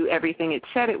does do everything it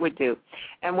said it would do.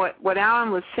 And what Alan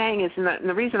was saying is, and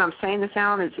the reason I'm saying this,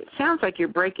 Alan, is it sounds like you're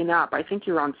breaking up. I think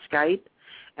you're on Skype,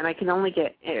 and I can only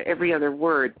get every other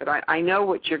word, but I know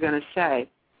what you're going to say.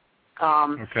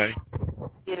 Okay.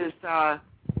 Is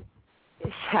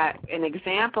that an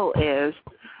example is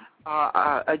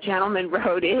a gentleman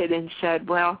wrote in and said,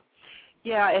 well,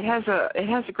 yeah, it has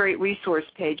a great resource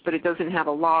page, but it doesn't have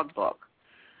a logbook.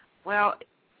 Well,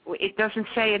 it doesn't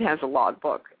say it has a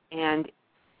logbook. And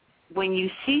when you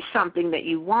see something that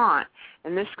you want,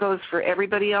 and this goes for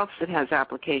everybody else that has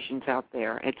applications out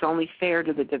there, it's only fair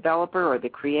to the developer or the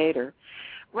creator,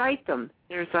 write them.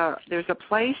 There's a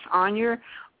place on your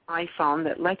iPhone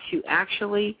that lets you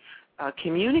actually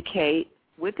communicate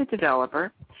with the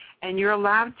developer, and you're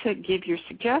allowed to give your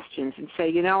suggestions and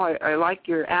say, I like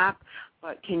your app,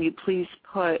 but can you please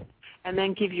put, and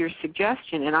then give your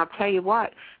suggestion. And I'll tell you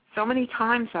what, so many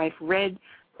times I've read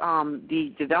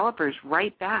the developers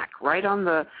write back right on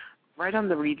the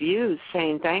reviews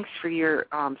saying, thanks for your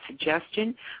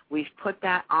suggestion. We've put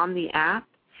that on the app,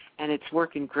 and it's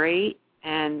working great.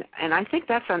 And I think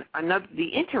that's the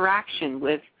interaction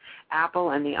with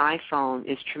Apple and the iPhone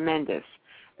is tremendous.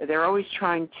 They're always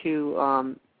trying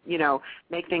to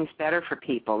make things better for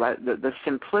people. The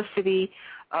simplicity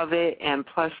of it, and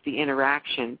plus the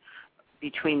interaction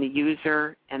between the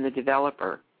user and the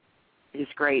developer is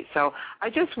great. So I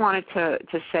just wanted to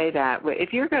say that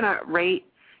if you're going to rate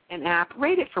an app,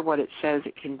 rate it for what it says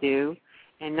it can do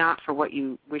and not for what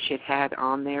you wish it had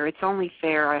on there. It's only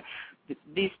fair.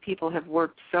 These people have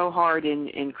worked so hard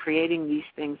in creating these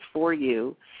things for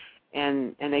you,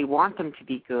 and they want them to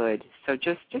be good. So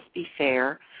just be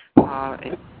fair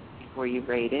before you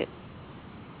rate it.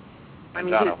 I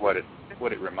mean, Donna, what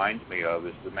it reminds me of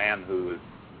is the man who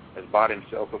has bought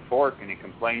himself a fork and he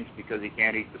complains because he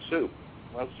can't eat the soup.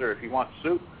 Well, sir, if you want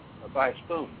soup, buy a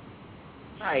spoon.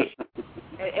 Right.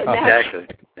 And exactly.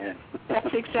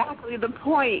 That's exactly the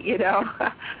point,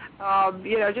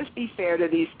 just be fair to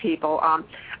these people.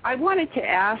 I wanted to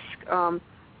ask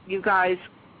you guys,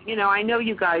 I know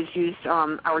you guys use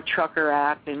our Trucker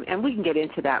app, and we can get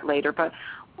into that later, but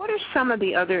what are some of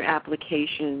the other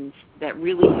applications that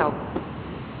really help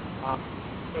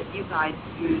that you guys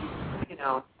use,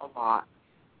 a lot?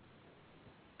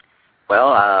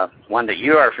 Well, one that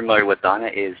you are familiar with, Donna,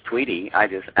 is Tweety. I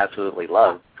just absolutely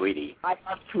love Tweety. I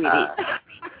love Tweety.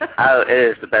 It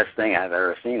is the best thing I've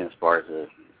ever seen as far as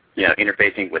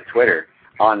interfacing with Twitter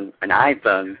on an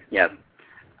iPhone.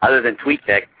 Other than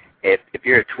TweetDeck, if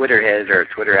you're a Twitter head or a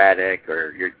Twitter addict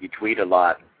or you tweet a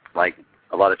lot, like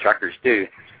a lot of truckers do,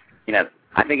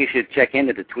 I think you should check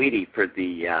into the Tweety for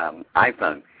the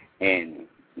iPhone, and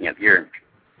your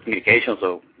communications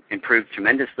will improve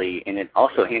tremendously, and it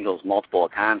also handles multiple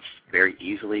accounts very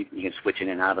easily. You can switch in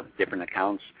and out of different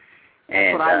accounts,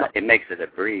 and it makes it a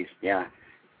breeze, yeah.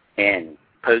 And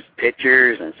post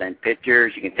pictures and send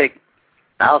pictures. You can take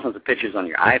thousands of pictures on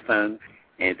your iPhone,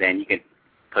 and then you can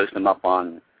post them up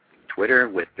on Twitter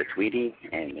with the Tweety,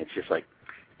 and it's just like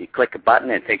you click a button,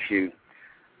 and it takes you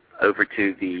over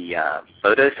to the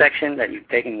photo section that you've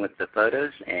taken with the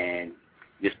photos, and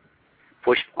just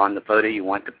push on the photo you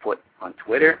want to put on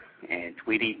Twitter, and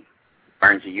Tweety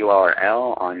burns the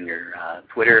URL on your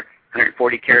Twitter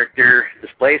 140-character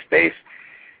display space,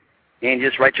 and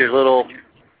just write your little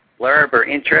blurb or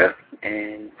intro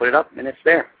and put it up, and it's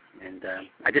there. And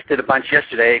I just did a bunch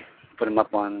yesterday, put them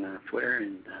up on Twitter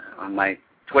and on my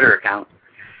Twitter account,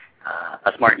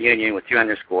 A Smart Union with 2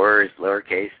 underscores,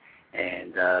 lowercase,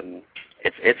 and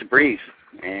it's a breeze,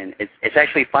 and it's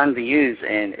actually fun to use,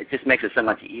 and it just makes it so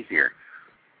much easier.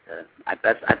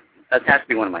 That has to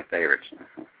be one of my favorites.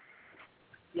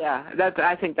 Yeah,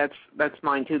 I think that's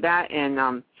mine too. That and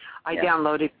I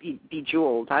downloaded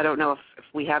Bejeweled. I don't know if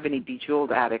we have any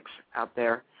Bejeweled addicts out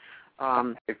there.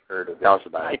 I've heard of it. Tell us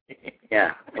about it.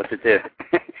 Yeah, what's it do?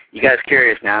 You guys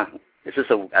curious now? Is this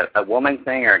a woman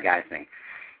thing or a guy thing?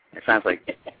 It sounds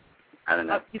like, I don't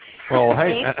know. Well,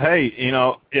 hey,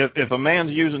 if a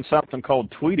man's using something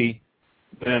called Tweety,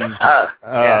 then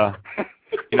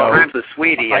rhymes with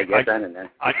sweetie, I guess. I don't know.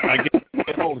 I guess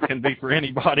it can be for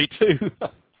anybody too.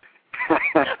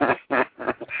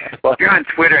 Well, if you're on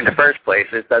Twitter in the first place,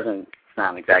 it doesn't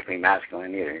sound exactly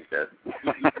masculine either. So.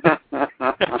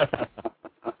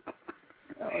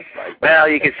 Well,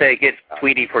 you could say get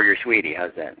Tweety for your sweetie.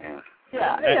 How's that?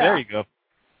 Yeah. There you go.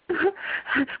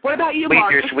 What about you, Tweet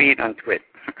Mark? your sweet on Twit.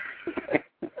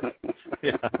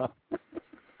 Yeah.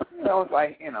 Well,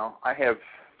 I have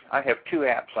 2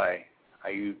 apps I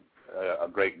use a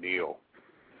great deal.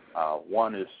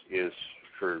 One is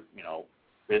for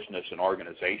business and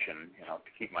organization.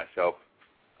 To keep myself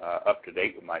up to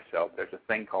date with myself. There's a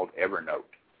thing called Evernote,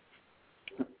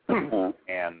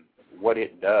 and what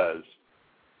it does,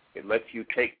 it lets you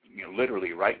take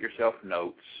literally write yourself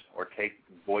notes, or take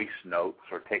voice notes,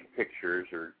 or take pictures,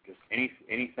 or just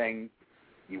anything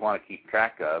you want to keep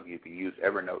track of. You can use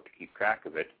Evernote to keep track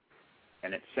of it.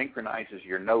 And it synchronizes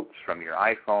your notes from your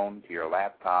iPhone to your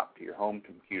laptop to your home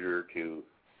computer to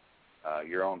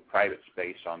your own private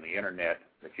space on the internet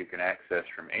that you can access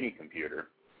from any computer.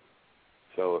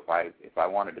 So if I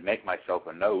wanted to make myself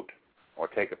a note or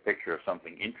take a picture of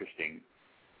something interesting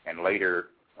and later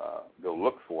go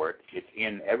look for it, it's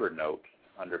in Evernote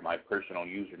under my personal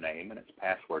username, and it's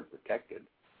password protected.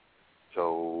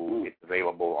 So it's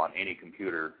available on any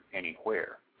computer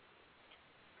anywhere.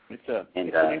 It's an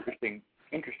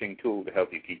interesting tool to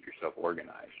help you keep yourself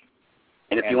organized.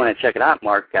 And if you want to check it out,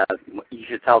 Mark, you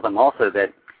should tell them also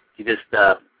that you just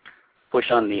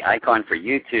push on the icon for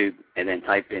YouTube and then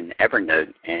type in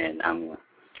Evernote, and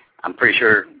I'm pretty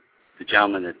sure the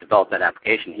gentleman that developed that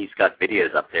application, he's got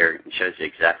videos up there and shows you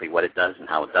exactly what it does and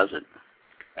how it does it.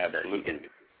 Absolutely.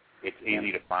 It's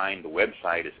easy to find. The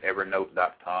website is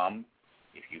evernote.com.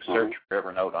 If you search for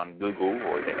Evernote on Google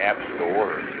or the App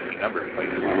Store or any number of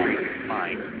places where you can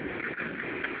find,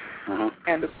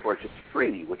 and of course it's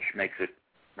free, which makes it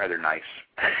rather nice.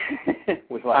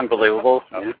 Unbelievable.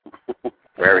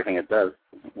 For everything it does.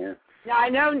 Yeah. Yeah, I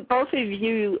know both of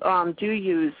you do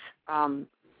use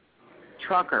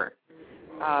Trucker.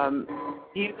 Do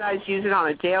you guys use it on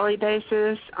a daily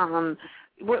basis?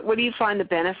 What do you find the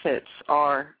benefits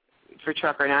are for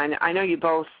Trucker? And I know you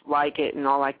both like it and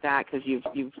all like that because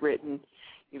you've written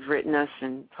us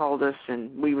and told us,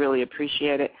 and we really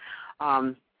appreciate it.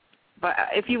 But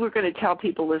if you were going to tell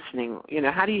people listening,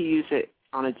 how do you use it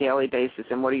on a daily basis,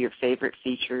 and what are your favorite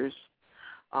features?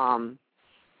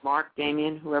 Mark,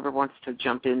 Damien, whoever wants to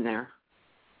jump in there.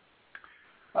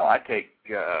 Well, I take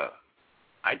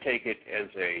it as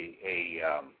a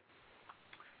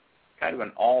kind of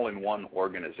an all-in-one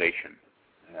organization.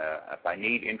 If I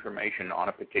need information on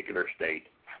a particular state,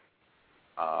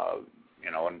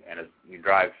 and as you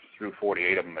drive through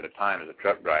 48 of them at a time as a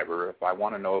truck driver, if I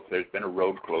want to know if there's been a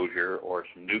road closure or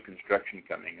some new construction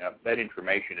coming up, that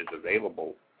information is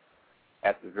available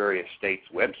at the various states'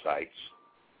 websites.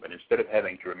 But instead of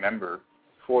having to remember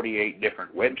 48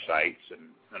 different websites and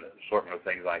an assortment of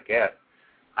things like that,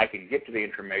 I can get to the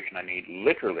information I need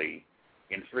literally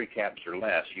in 3 taps or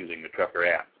less using the Trucker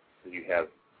app. You have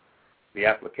the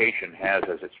application has,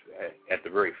 as it's at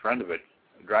the very front of it,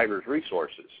 driver's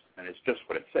resources, and it's just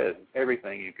what it says. It's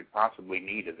everything you could possibly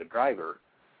need as a driver.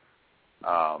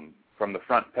 From the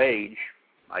front page,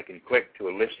 I can click to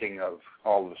a listing of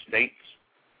all the states,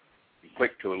 and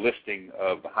click to a listing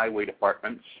of the highway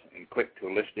departments, and click to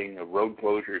a listing of road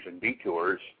closures and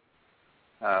detours.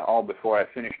 All before I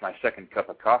finish my second cup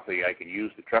of coffee, I can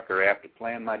use the Trucker app to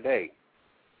plan my day.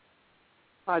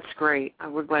 That's great.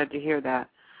 We're glad to hear that.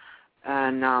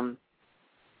 And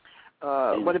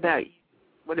what about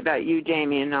you,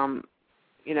 Damien?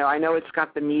 You know, I know it's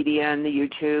got the media and the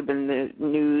YouTube and the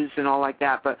news and all like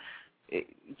that, but do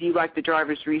you like the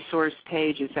driver's resource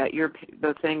page? Is that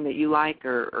the thing that you like,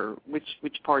 or which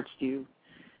parts do you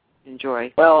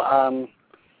enjoy? Well,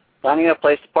 finding a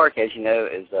place to park, as you know,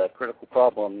 is a critical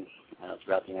problem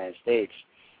throughout the United States.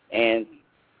 And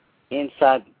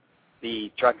inside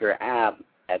the Trucker app,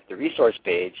 at the resource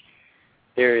page,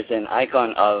 there's an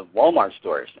icon of Walmart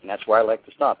stores, and that's where I like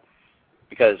to stop,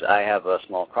 because I have a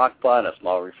small crock pot, a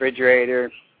small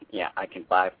refrigerator. Yeah, I can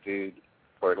buy food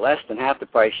for less than half the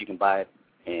price you can buy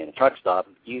in a truck stop,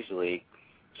 usually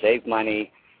save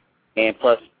money, and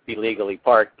plus be legally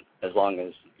parked as long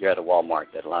as you're at a Walmart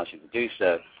that allows you to do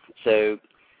so. So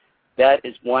that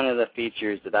is one of the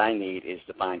features that I need, is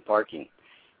to find parking.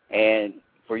 And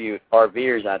for you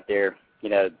RVers out there, you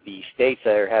know, the states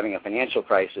that are having a financial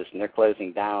crisis and they're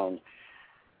closing down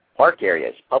park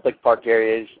areas, public park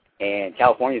areas, and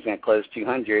California's going to close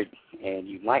 200, and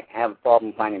you might have a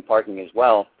problem finding parking as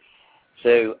well.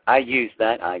 So I use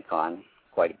that icon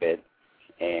quite a bit.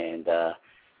 And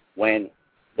when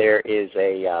there is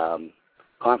a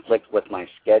conflict with my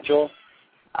schedule,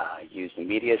 I use the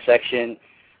media section.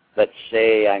 Let's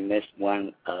say I missed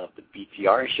one of the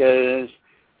BTR shows,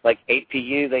 like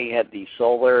APU. They had the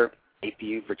solar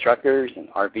APU for truckers, and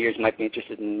RVers might be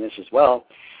interested in this as well,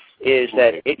 is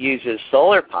that it uses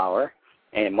solar power,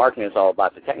 and marketing is all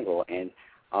about the technical, and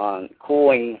on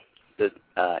cooling the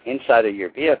inside of your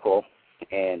vehicle,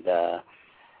 and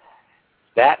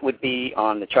that would be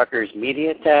on the Truckers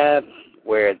Media tab,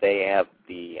 where they have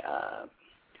the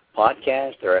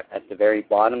podcast, or at the very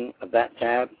bottom of that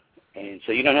tab. And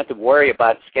so you don't have to worry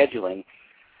about scheduling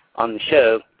on the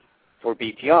show for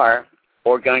BTR,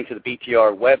 or going to the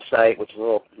BTR website, which is a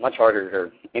little much harder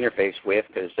to interface with,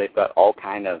 because they've got all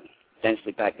kind of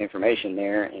densely packed information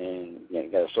there, and you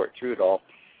got to sort through it all.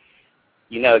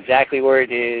 You know exactly where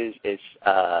it is. It's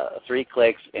 3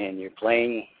 clicks, and you're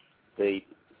playing the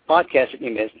podcast that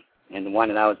you missed. And the one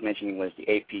that I was mentioning was the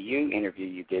APU interview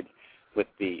you did with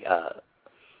the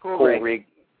Cool Rig.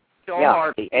 Paul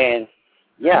Harvey. And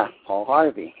Paul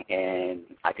Harvey. And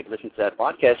I could listen to that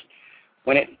podcast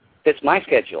when it fits my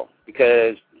schedule,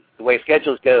 because the way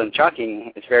schedules go in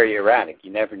trucking is very erratic.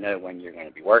 You never know when you're going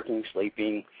to be working,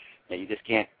 sleeping. You just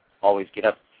can't always get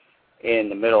up in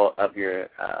the middle of your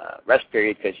rest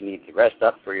period, because you need to rest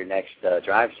up for your next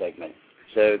drive segment.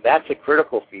 So that's a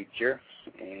critical feature,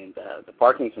 and the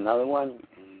parking's another one.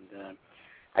 And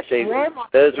I say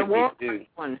those are the two.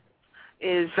 One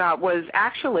was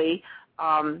actually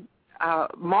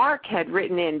Mark had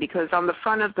written in, because on the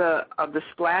front of the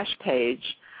splash page,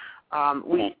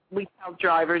 we tell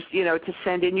drivers, you know, to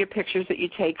send in your pictures that you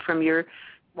take from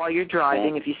while you're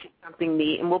driving, if you see something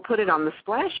neat, and we'll put it on the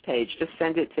splash page. Just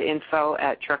send it to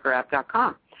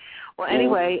info@truckerapp.com. Well,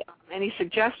 anyway, any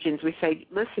suggestions? We say,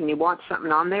 listen, you want something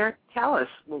on there? Tell us.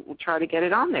 We'll try to get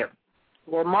it on there.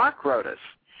 Well, Mark wrote us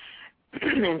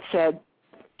and said,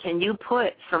 can you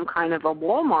put some kind of a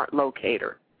Walmart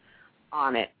locator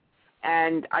on it?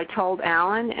 And I told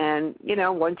Alan, and, you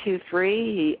know, 1, 2,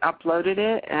 3, he uploaded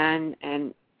it, and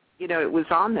you know, it was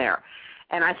on there.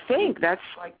 And I think that's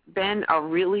like been a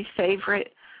really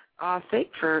favorite thing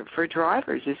for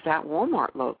drivers, is that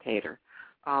Walmart locator,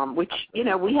 which, you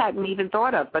know, we hadn't even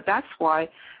thought of. But that's why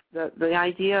the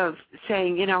idea of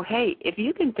saying, you know, hey, if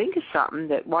you can think of something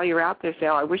that while you're out there say,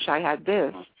 oh, I wish I had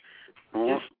this,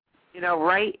 just, you know,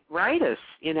 write us,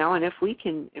 you know, and if we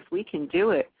can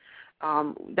do it,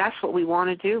 that's what we want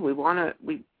to do.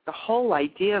 The whole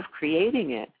idea of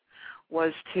creating it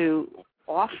was to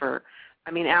offer. I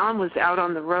mean, Alan was out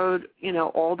on the road, you know,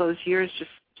 all those years,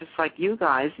 just like you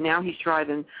guys. Now he's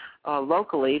driving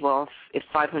locally. Well, if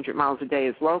 500 miles a day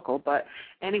is local, but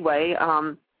anyway,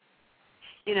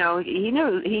 you know, he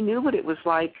knew what it was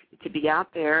like to be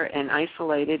out there and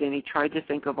isolated, and he tried to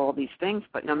think of all these things.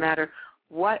 But no matter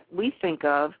what we think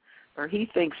of or he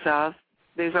thinks of,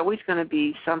 there's always going to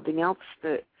be something else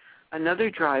that another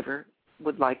driver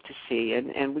would like to see,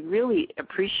 and we really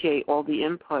appreciate all the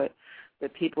input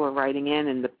that people are writing in,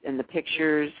 and the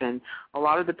pictures. And a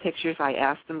lot of the pictures, I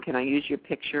asked them, can I use your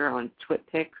picture on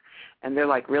TwitPic? And they're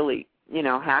like really, you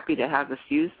know, happy to have us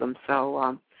use them.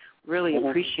 So really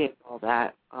appreciate all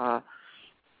that.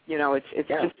 You know, it's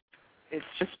just it's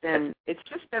just been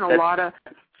a lot of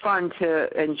fun to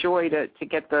enjoy to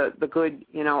get the good,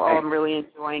 you know, oh, I'm really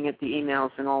enjoying it, the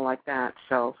emails and all like that.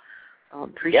 So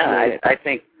appreciate it. I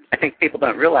think people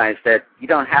don't realize that you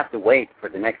don't have to wait for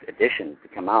the next edition to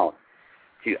come out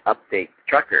to update the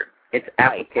Trucker. It's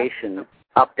application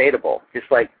updatable, just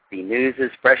like the news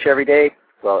is fresh every day.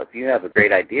 Well, if you have a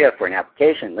great idea for an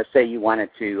application, let's say you wanted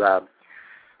to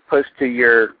post to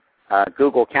your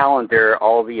Google Calendar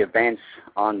all the events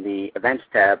on the Events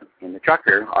tab in the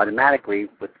Trucker automatically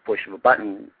with the push of a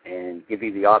button, and give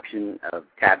you the option of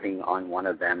tapping on one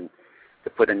of them to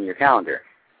put in your calendar.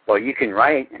 Well, you can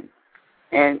write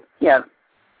and yeah,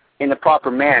 in the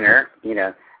proper manner, you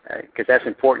know, because that's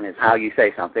important is how you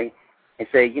say something, and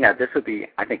say, you know,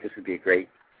 I think this would be a great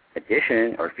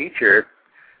addition or feature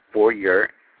for your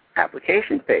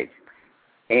application page.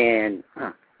 And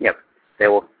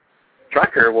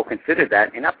Trucker will consider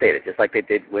that and update it, just like they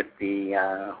did with the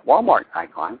Walmart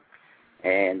icon.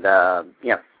 And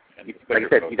like I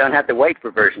said, you don't have to wait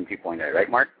for version 2.0, right,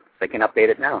 Mark? They can update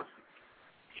it now.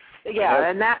 Yeah,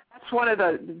 and that's one of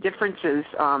the differences.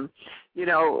 You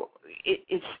know,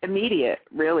 it's immediate,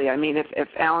 really. I mean, if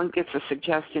Alan gets a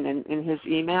suggestion in his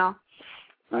email,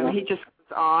 he just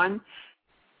goes on,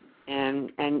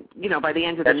 and you know, by the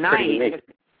end of the night,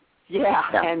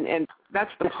 and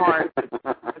that's the part that's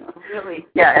really.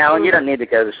 Yeah, Alan, you don't need to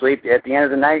go to sleep. At the end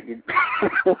of the night,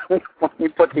 you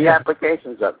put the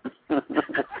applications up.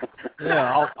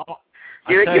 Yeah,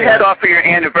 You head off for your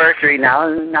anniversary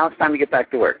now, and now it's time to get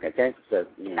back to work. Okay, so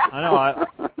I know.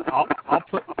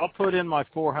 I'll put in my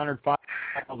 400 files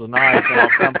a night, and I'll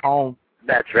come home.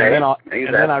 That's right. And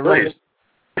then I really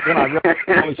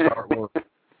start work.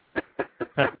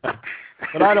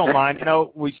 But I don't mind. You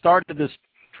know, we started this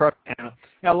truck, and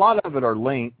a lot of it are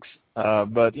links.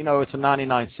 But you know, it's a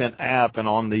 99-cent app, and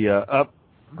on the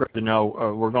upgrade, you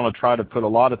know, we're going to try to put a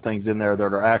lot of things in there that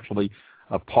are actually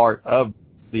a part of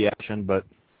the action. But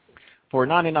for a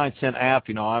 99-cent app,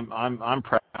 you know, I'm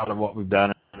proud of what we've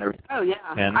done and everything. Oh yeah,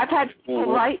 and I've had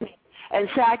people write me and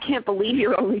say, I can't believe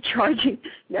you're only charging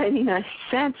 99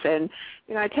 cents. And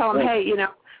you know, I tell them, hey, you know,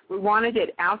 we wanted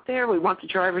it out there, we want the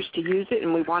drivers to use it,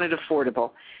 and we want it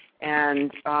affordable,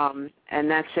 and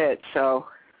that's it. So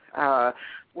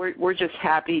we're just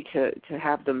happy to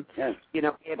have them, you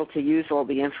know, be able to use all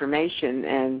the information.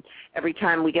 And every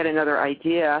time we get another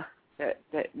idea,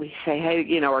 that we say, hey,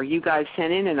 you know, or you guys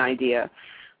send in an idea,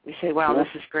 we say, wow, this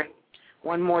is great.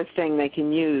 One more thing they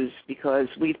can use, because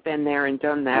we've been there and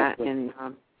done that, and,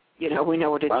 you know, we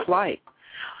know what it's like.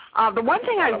 The one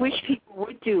thing I wish people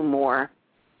would do more,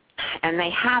 and they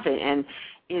haven't, and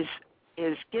is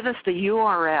give us the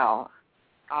URL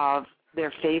of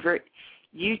their favorite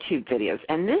YouTube videos.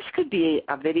 And this could be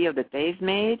a video that they've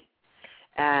made,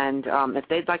 and if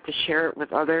they'd like to share it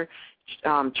with other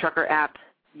Trucker app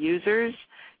users,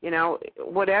 you know,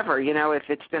 whatever, you know, if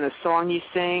it's been a song you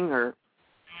sing or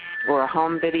a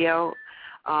home video,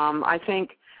 I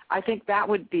think that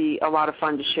would be a lot of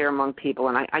fun to share among people.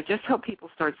 And I just hope people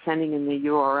start sending in the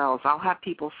URLs. I'll have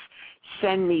people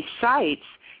send me sites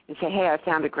and say, hey, I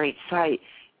found a great site.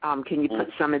 Can you put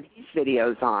some of these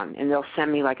videos on? And they'll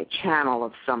send me like a channel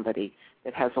of somebody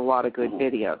that has a lot of good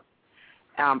videos.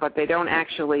 But they don't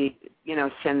actually, you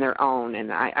know, send their own,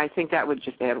 and I think that would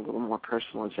just add a little more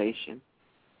personalization.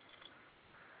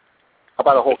 How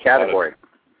about a whole category?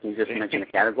 Can you just mention a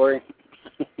category?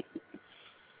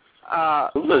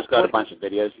 Hulu's got a bunch of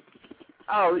videos.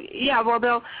 Oh yeah, well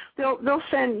they'll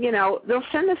send, you know, they'll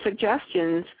send the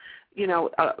suggestions, you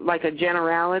know, like a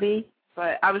generality.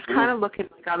 But I was kind of looking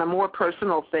like on a more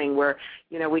personal thing where,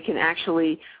 you know, we can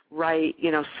actually write,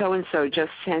 you know, so-and-so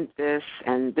just sent this,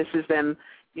 and this is them,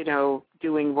 you know,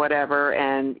 doing whatever,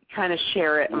 and kind of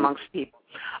share it amongst people.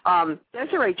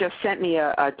 Desiree just sent me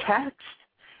a text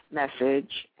message,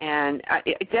 and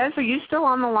Des, are you still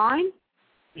on the line?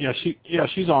 Yeah,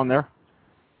 she's on there.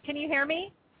 Can you hear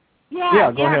me?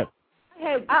 Yeah, go ahead.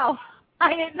 Oh,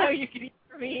 I didn't know you could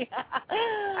hear me.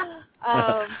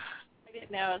 I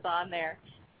didn't know I was on there.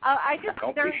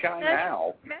 Don't be shy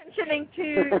now. Mentioning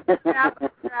to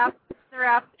their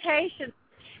applications,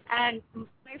 and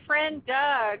my friend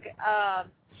Doug,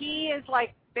 he is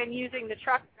like been using the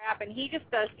Trucker app, and he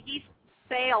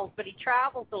sails, but he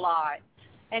travels a lot,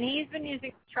 and he's been using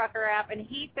the Trucker app, and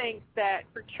he thinks that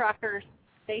for truckers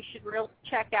they should really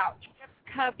check out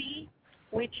TripCubby,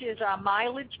 which is a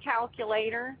mileage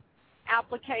calculator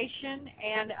application,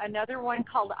 and another one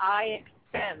called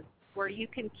iExpense, where you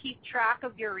can keep track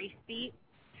of your receipts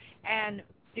and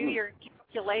do your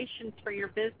calculations for your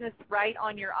business right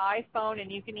on your iPhone, and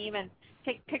you can even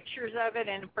take pictures of it,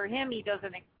 and for him, he does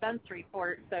an expense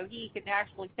report, so he can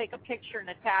actually take a picture and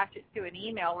attach it to an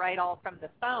email right all from the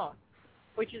phone,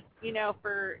 which is,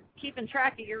 for keeping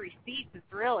track of your receipts is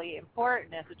really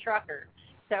important as a trucker.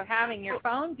 So having your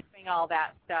phone doing all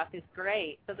that stuff is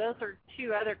great. So those are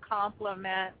two other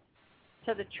compliments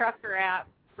to the Trucker app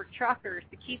for truckers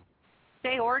to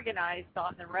stay organized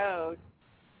on the road.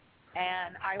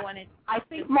 And I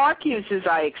think Mark uses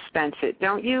iExpense,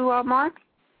 don't you, Mark?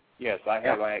 Yes, I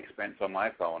have iExpense on my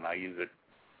phone. I use it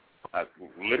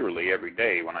literally every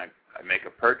day. When I make a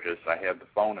purchase, I have the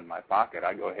phone in my pocket.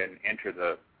 I go ahead and enter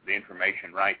the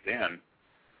information right then.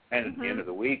 And at the end of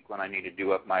the week, when I need to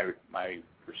do up my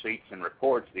receipts and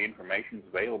reports, the information is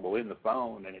available in the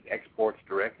phone, and it exports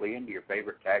directly into your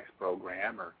favorite tax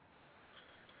program or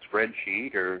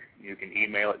spreadsheet, or you can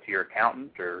email it to your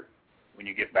accountant, or when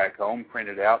you get back home, print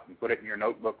it out and put it in your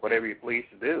notebook, whatever you please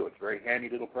to do. It's a very handy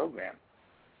little program.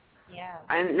 Yeah.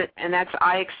 And that's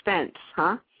iExpense,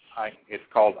 huh? It's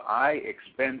called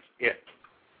iExpense It.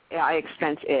 Yeah,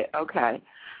 iExpense It. Okay.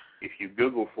 If you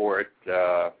Google for it,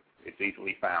 it's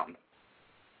easily found.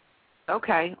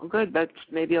 Okay, well, good. That's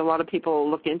maybe a lot of people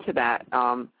look into that.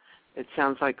 It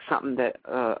sounds like something that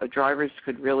drivers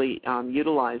could really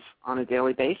utilize on a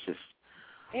daily basis.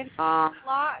 It's a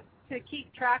lot to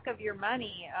keep track of your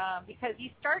money because you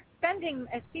start spending.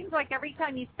 It seems like every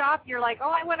time you stop, you're like,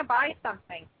 oh, I want to buy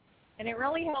something. And it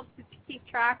really helps to keep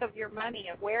track of your money,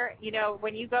 of where,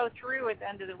 when you go through at the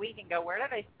end of the week and go, where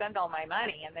did I spend all my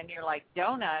money? And then you're like,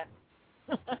 donuts.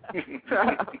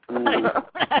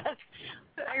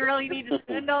 I really need to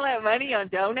spend all that money on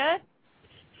donuts.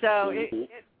 So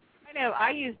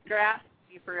I used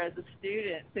Grasshopper as a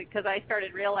student because I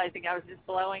started realizing I was just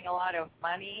blowing a lot of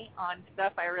money on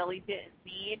stuff I really didn't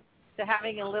need. So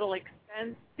having a little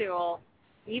expense tool,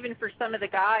 even for some of the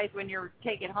guys, when you're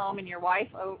taking home and your wife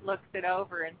looks it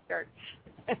over and starts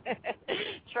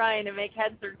trying to make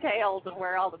heads or tails of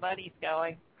where all the money's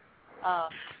going.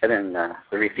 And then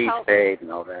the receipts paid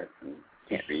and all that. And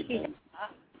can't read them.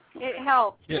 It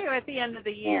helps, too, at the end of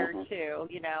the year, too,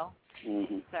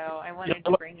 So I wanted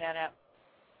to bring that up.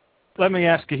 Let me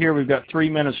ask you here. We've got 3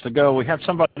 minutes to go. We have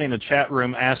somebody in the chat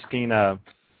room asking,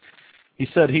 he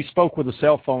said he spoke with a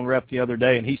cell phone rep the other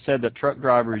day, and he said that truck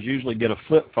drivers usually get a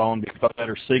flip phone because of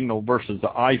better signal versus the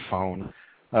iPhone.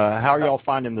 How are y'all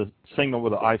finding the signal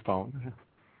with the iPhone?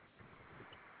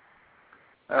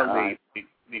 The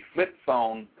flip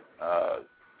phone,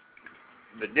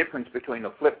 the difference between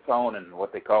the flip phone and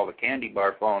what they call the candy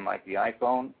bar phone like the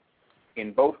iPhone,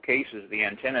 in both cases the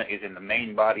antenna is in the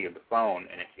main body of the phone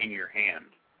and it's in your hand.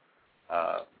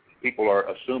 People are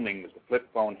assuming that the flip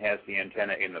phone has the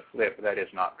antenna in the flip. That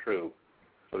is not true.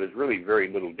 So there's really very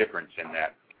little difference in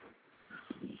that.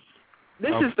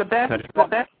 This is the best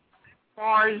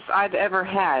bars I've ever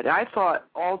had. I thought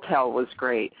Alltel was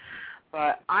great,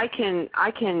 but I can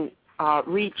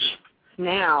reach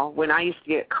now when I used to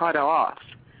get cut off.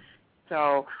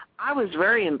 So I was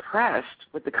very impressed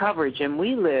with the coverage, and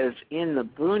we live in the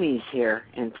boonies here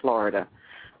in Florida.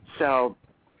 So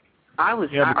I was.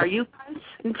 Are you guys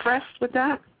impressed with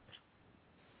that?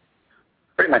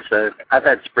 Pretty much so. I've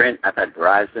had Sprint, I've had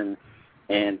Verizon,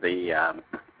 and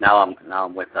now I'm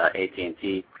with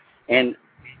AT&T, and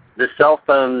the cell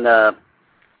phone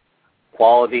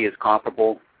quality is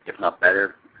comparable, if not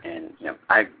better. And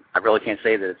I really can't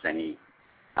say that it's any.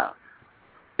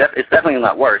 It's definitely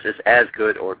not worse. It's as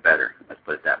good or better. Let's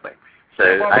put it that way. So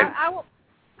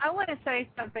I want to say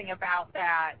something about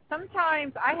that.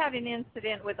 Sometimes I had an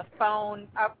incident with a phone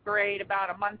upgrade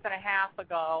about a month and a half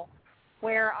ago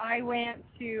where I went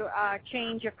to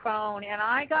change a phone, and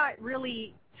I got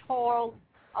really told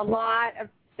a lot of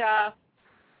stuff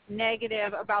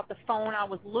negative about the phone I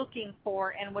was looking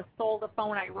for and was sold a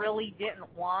phone I really didn't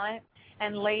want,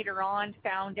 and later on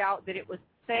found out that it was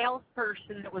a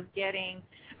salesperson that was getting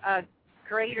a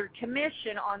greater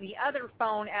commission on the other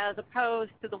phone as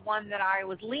opposed to the one that I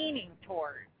was leaning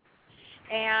toward.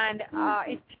 And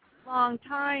it took a long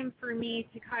time for me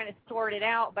to kind of sort it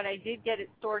out, but I did get it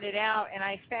sorted out, and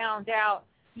I found out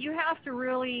you have to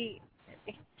really,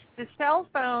 the cell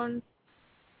phones,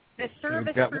 the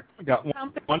service for companies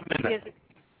one minute. is,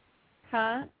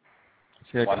 huh?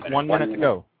 So 1 minute to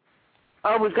go.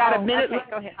 Oh, we've got a minute. Okay,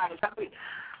 go ahead.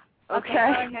 Okay. Go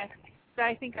ahead.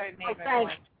 I think I made my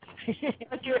point.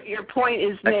 But your point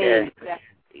is made that,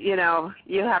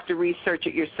 you have to research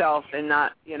it yourself and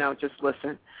not, just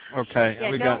listen. Okay.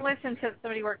 Yeah, don't listen to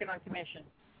somebody working on commission.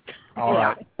 All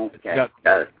right. Okay.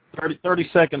 Got 30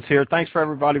 seconds here. Thanks for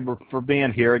everybody for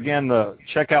being here. Again,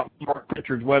 check out Mark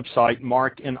Pritchard's website,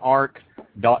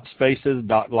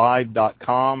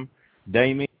 markinarc.spaces.live.com.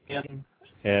 Damien,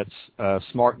 It's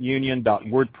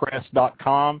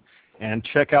smartunion.wordpress.com, and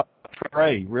check out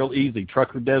Desiree, real easy,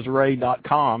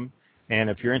 truckerdesiree.com. And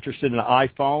if you're interested in an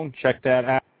iPhone, check that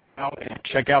out. And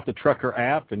check out the Trucker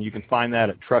app, and you can find that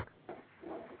at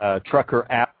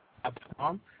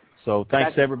truckerapp.com. So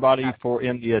thanks everybody for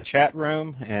in the chat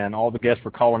room, and all the guests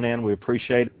for calling in. We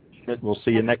appreciate it. We'll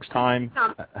see you next time.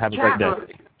 Have a great day.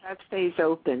 That stays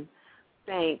open.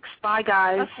 Thanks. Bye,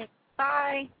 guys. Okay.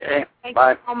 Bye. Okay. Thank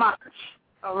Bye. you So much.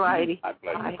 All righty. My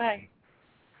pleasure. Bye.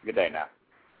 Good day now.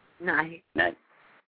 Night. Night.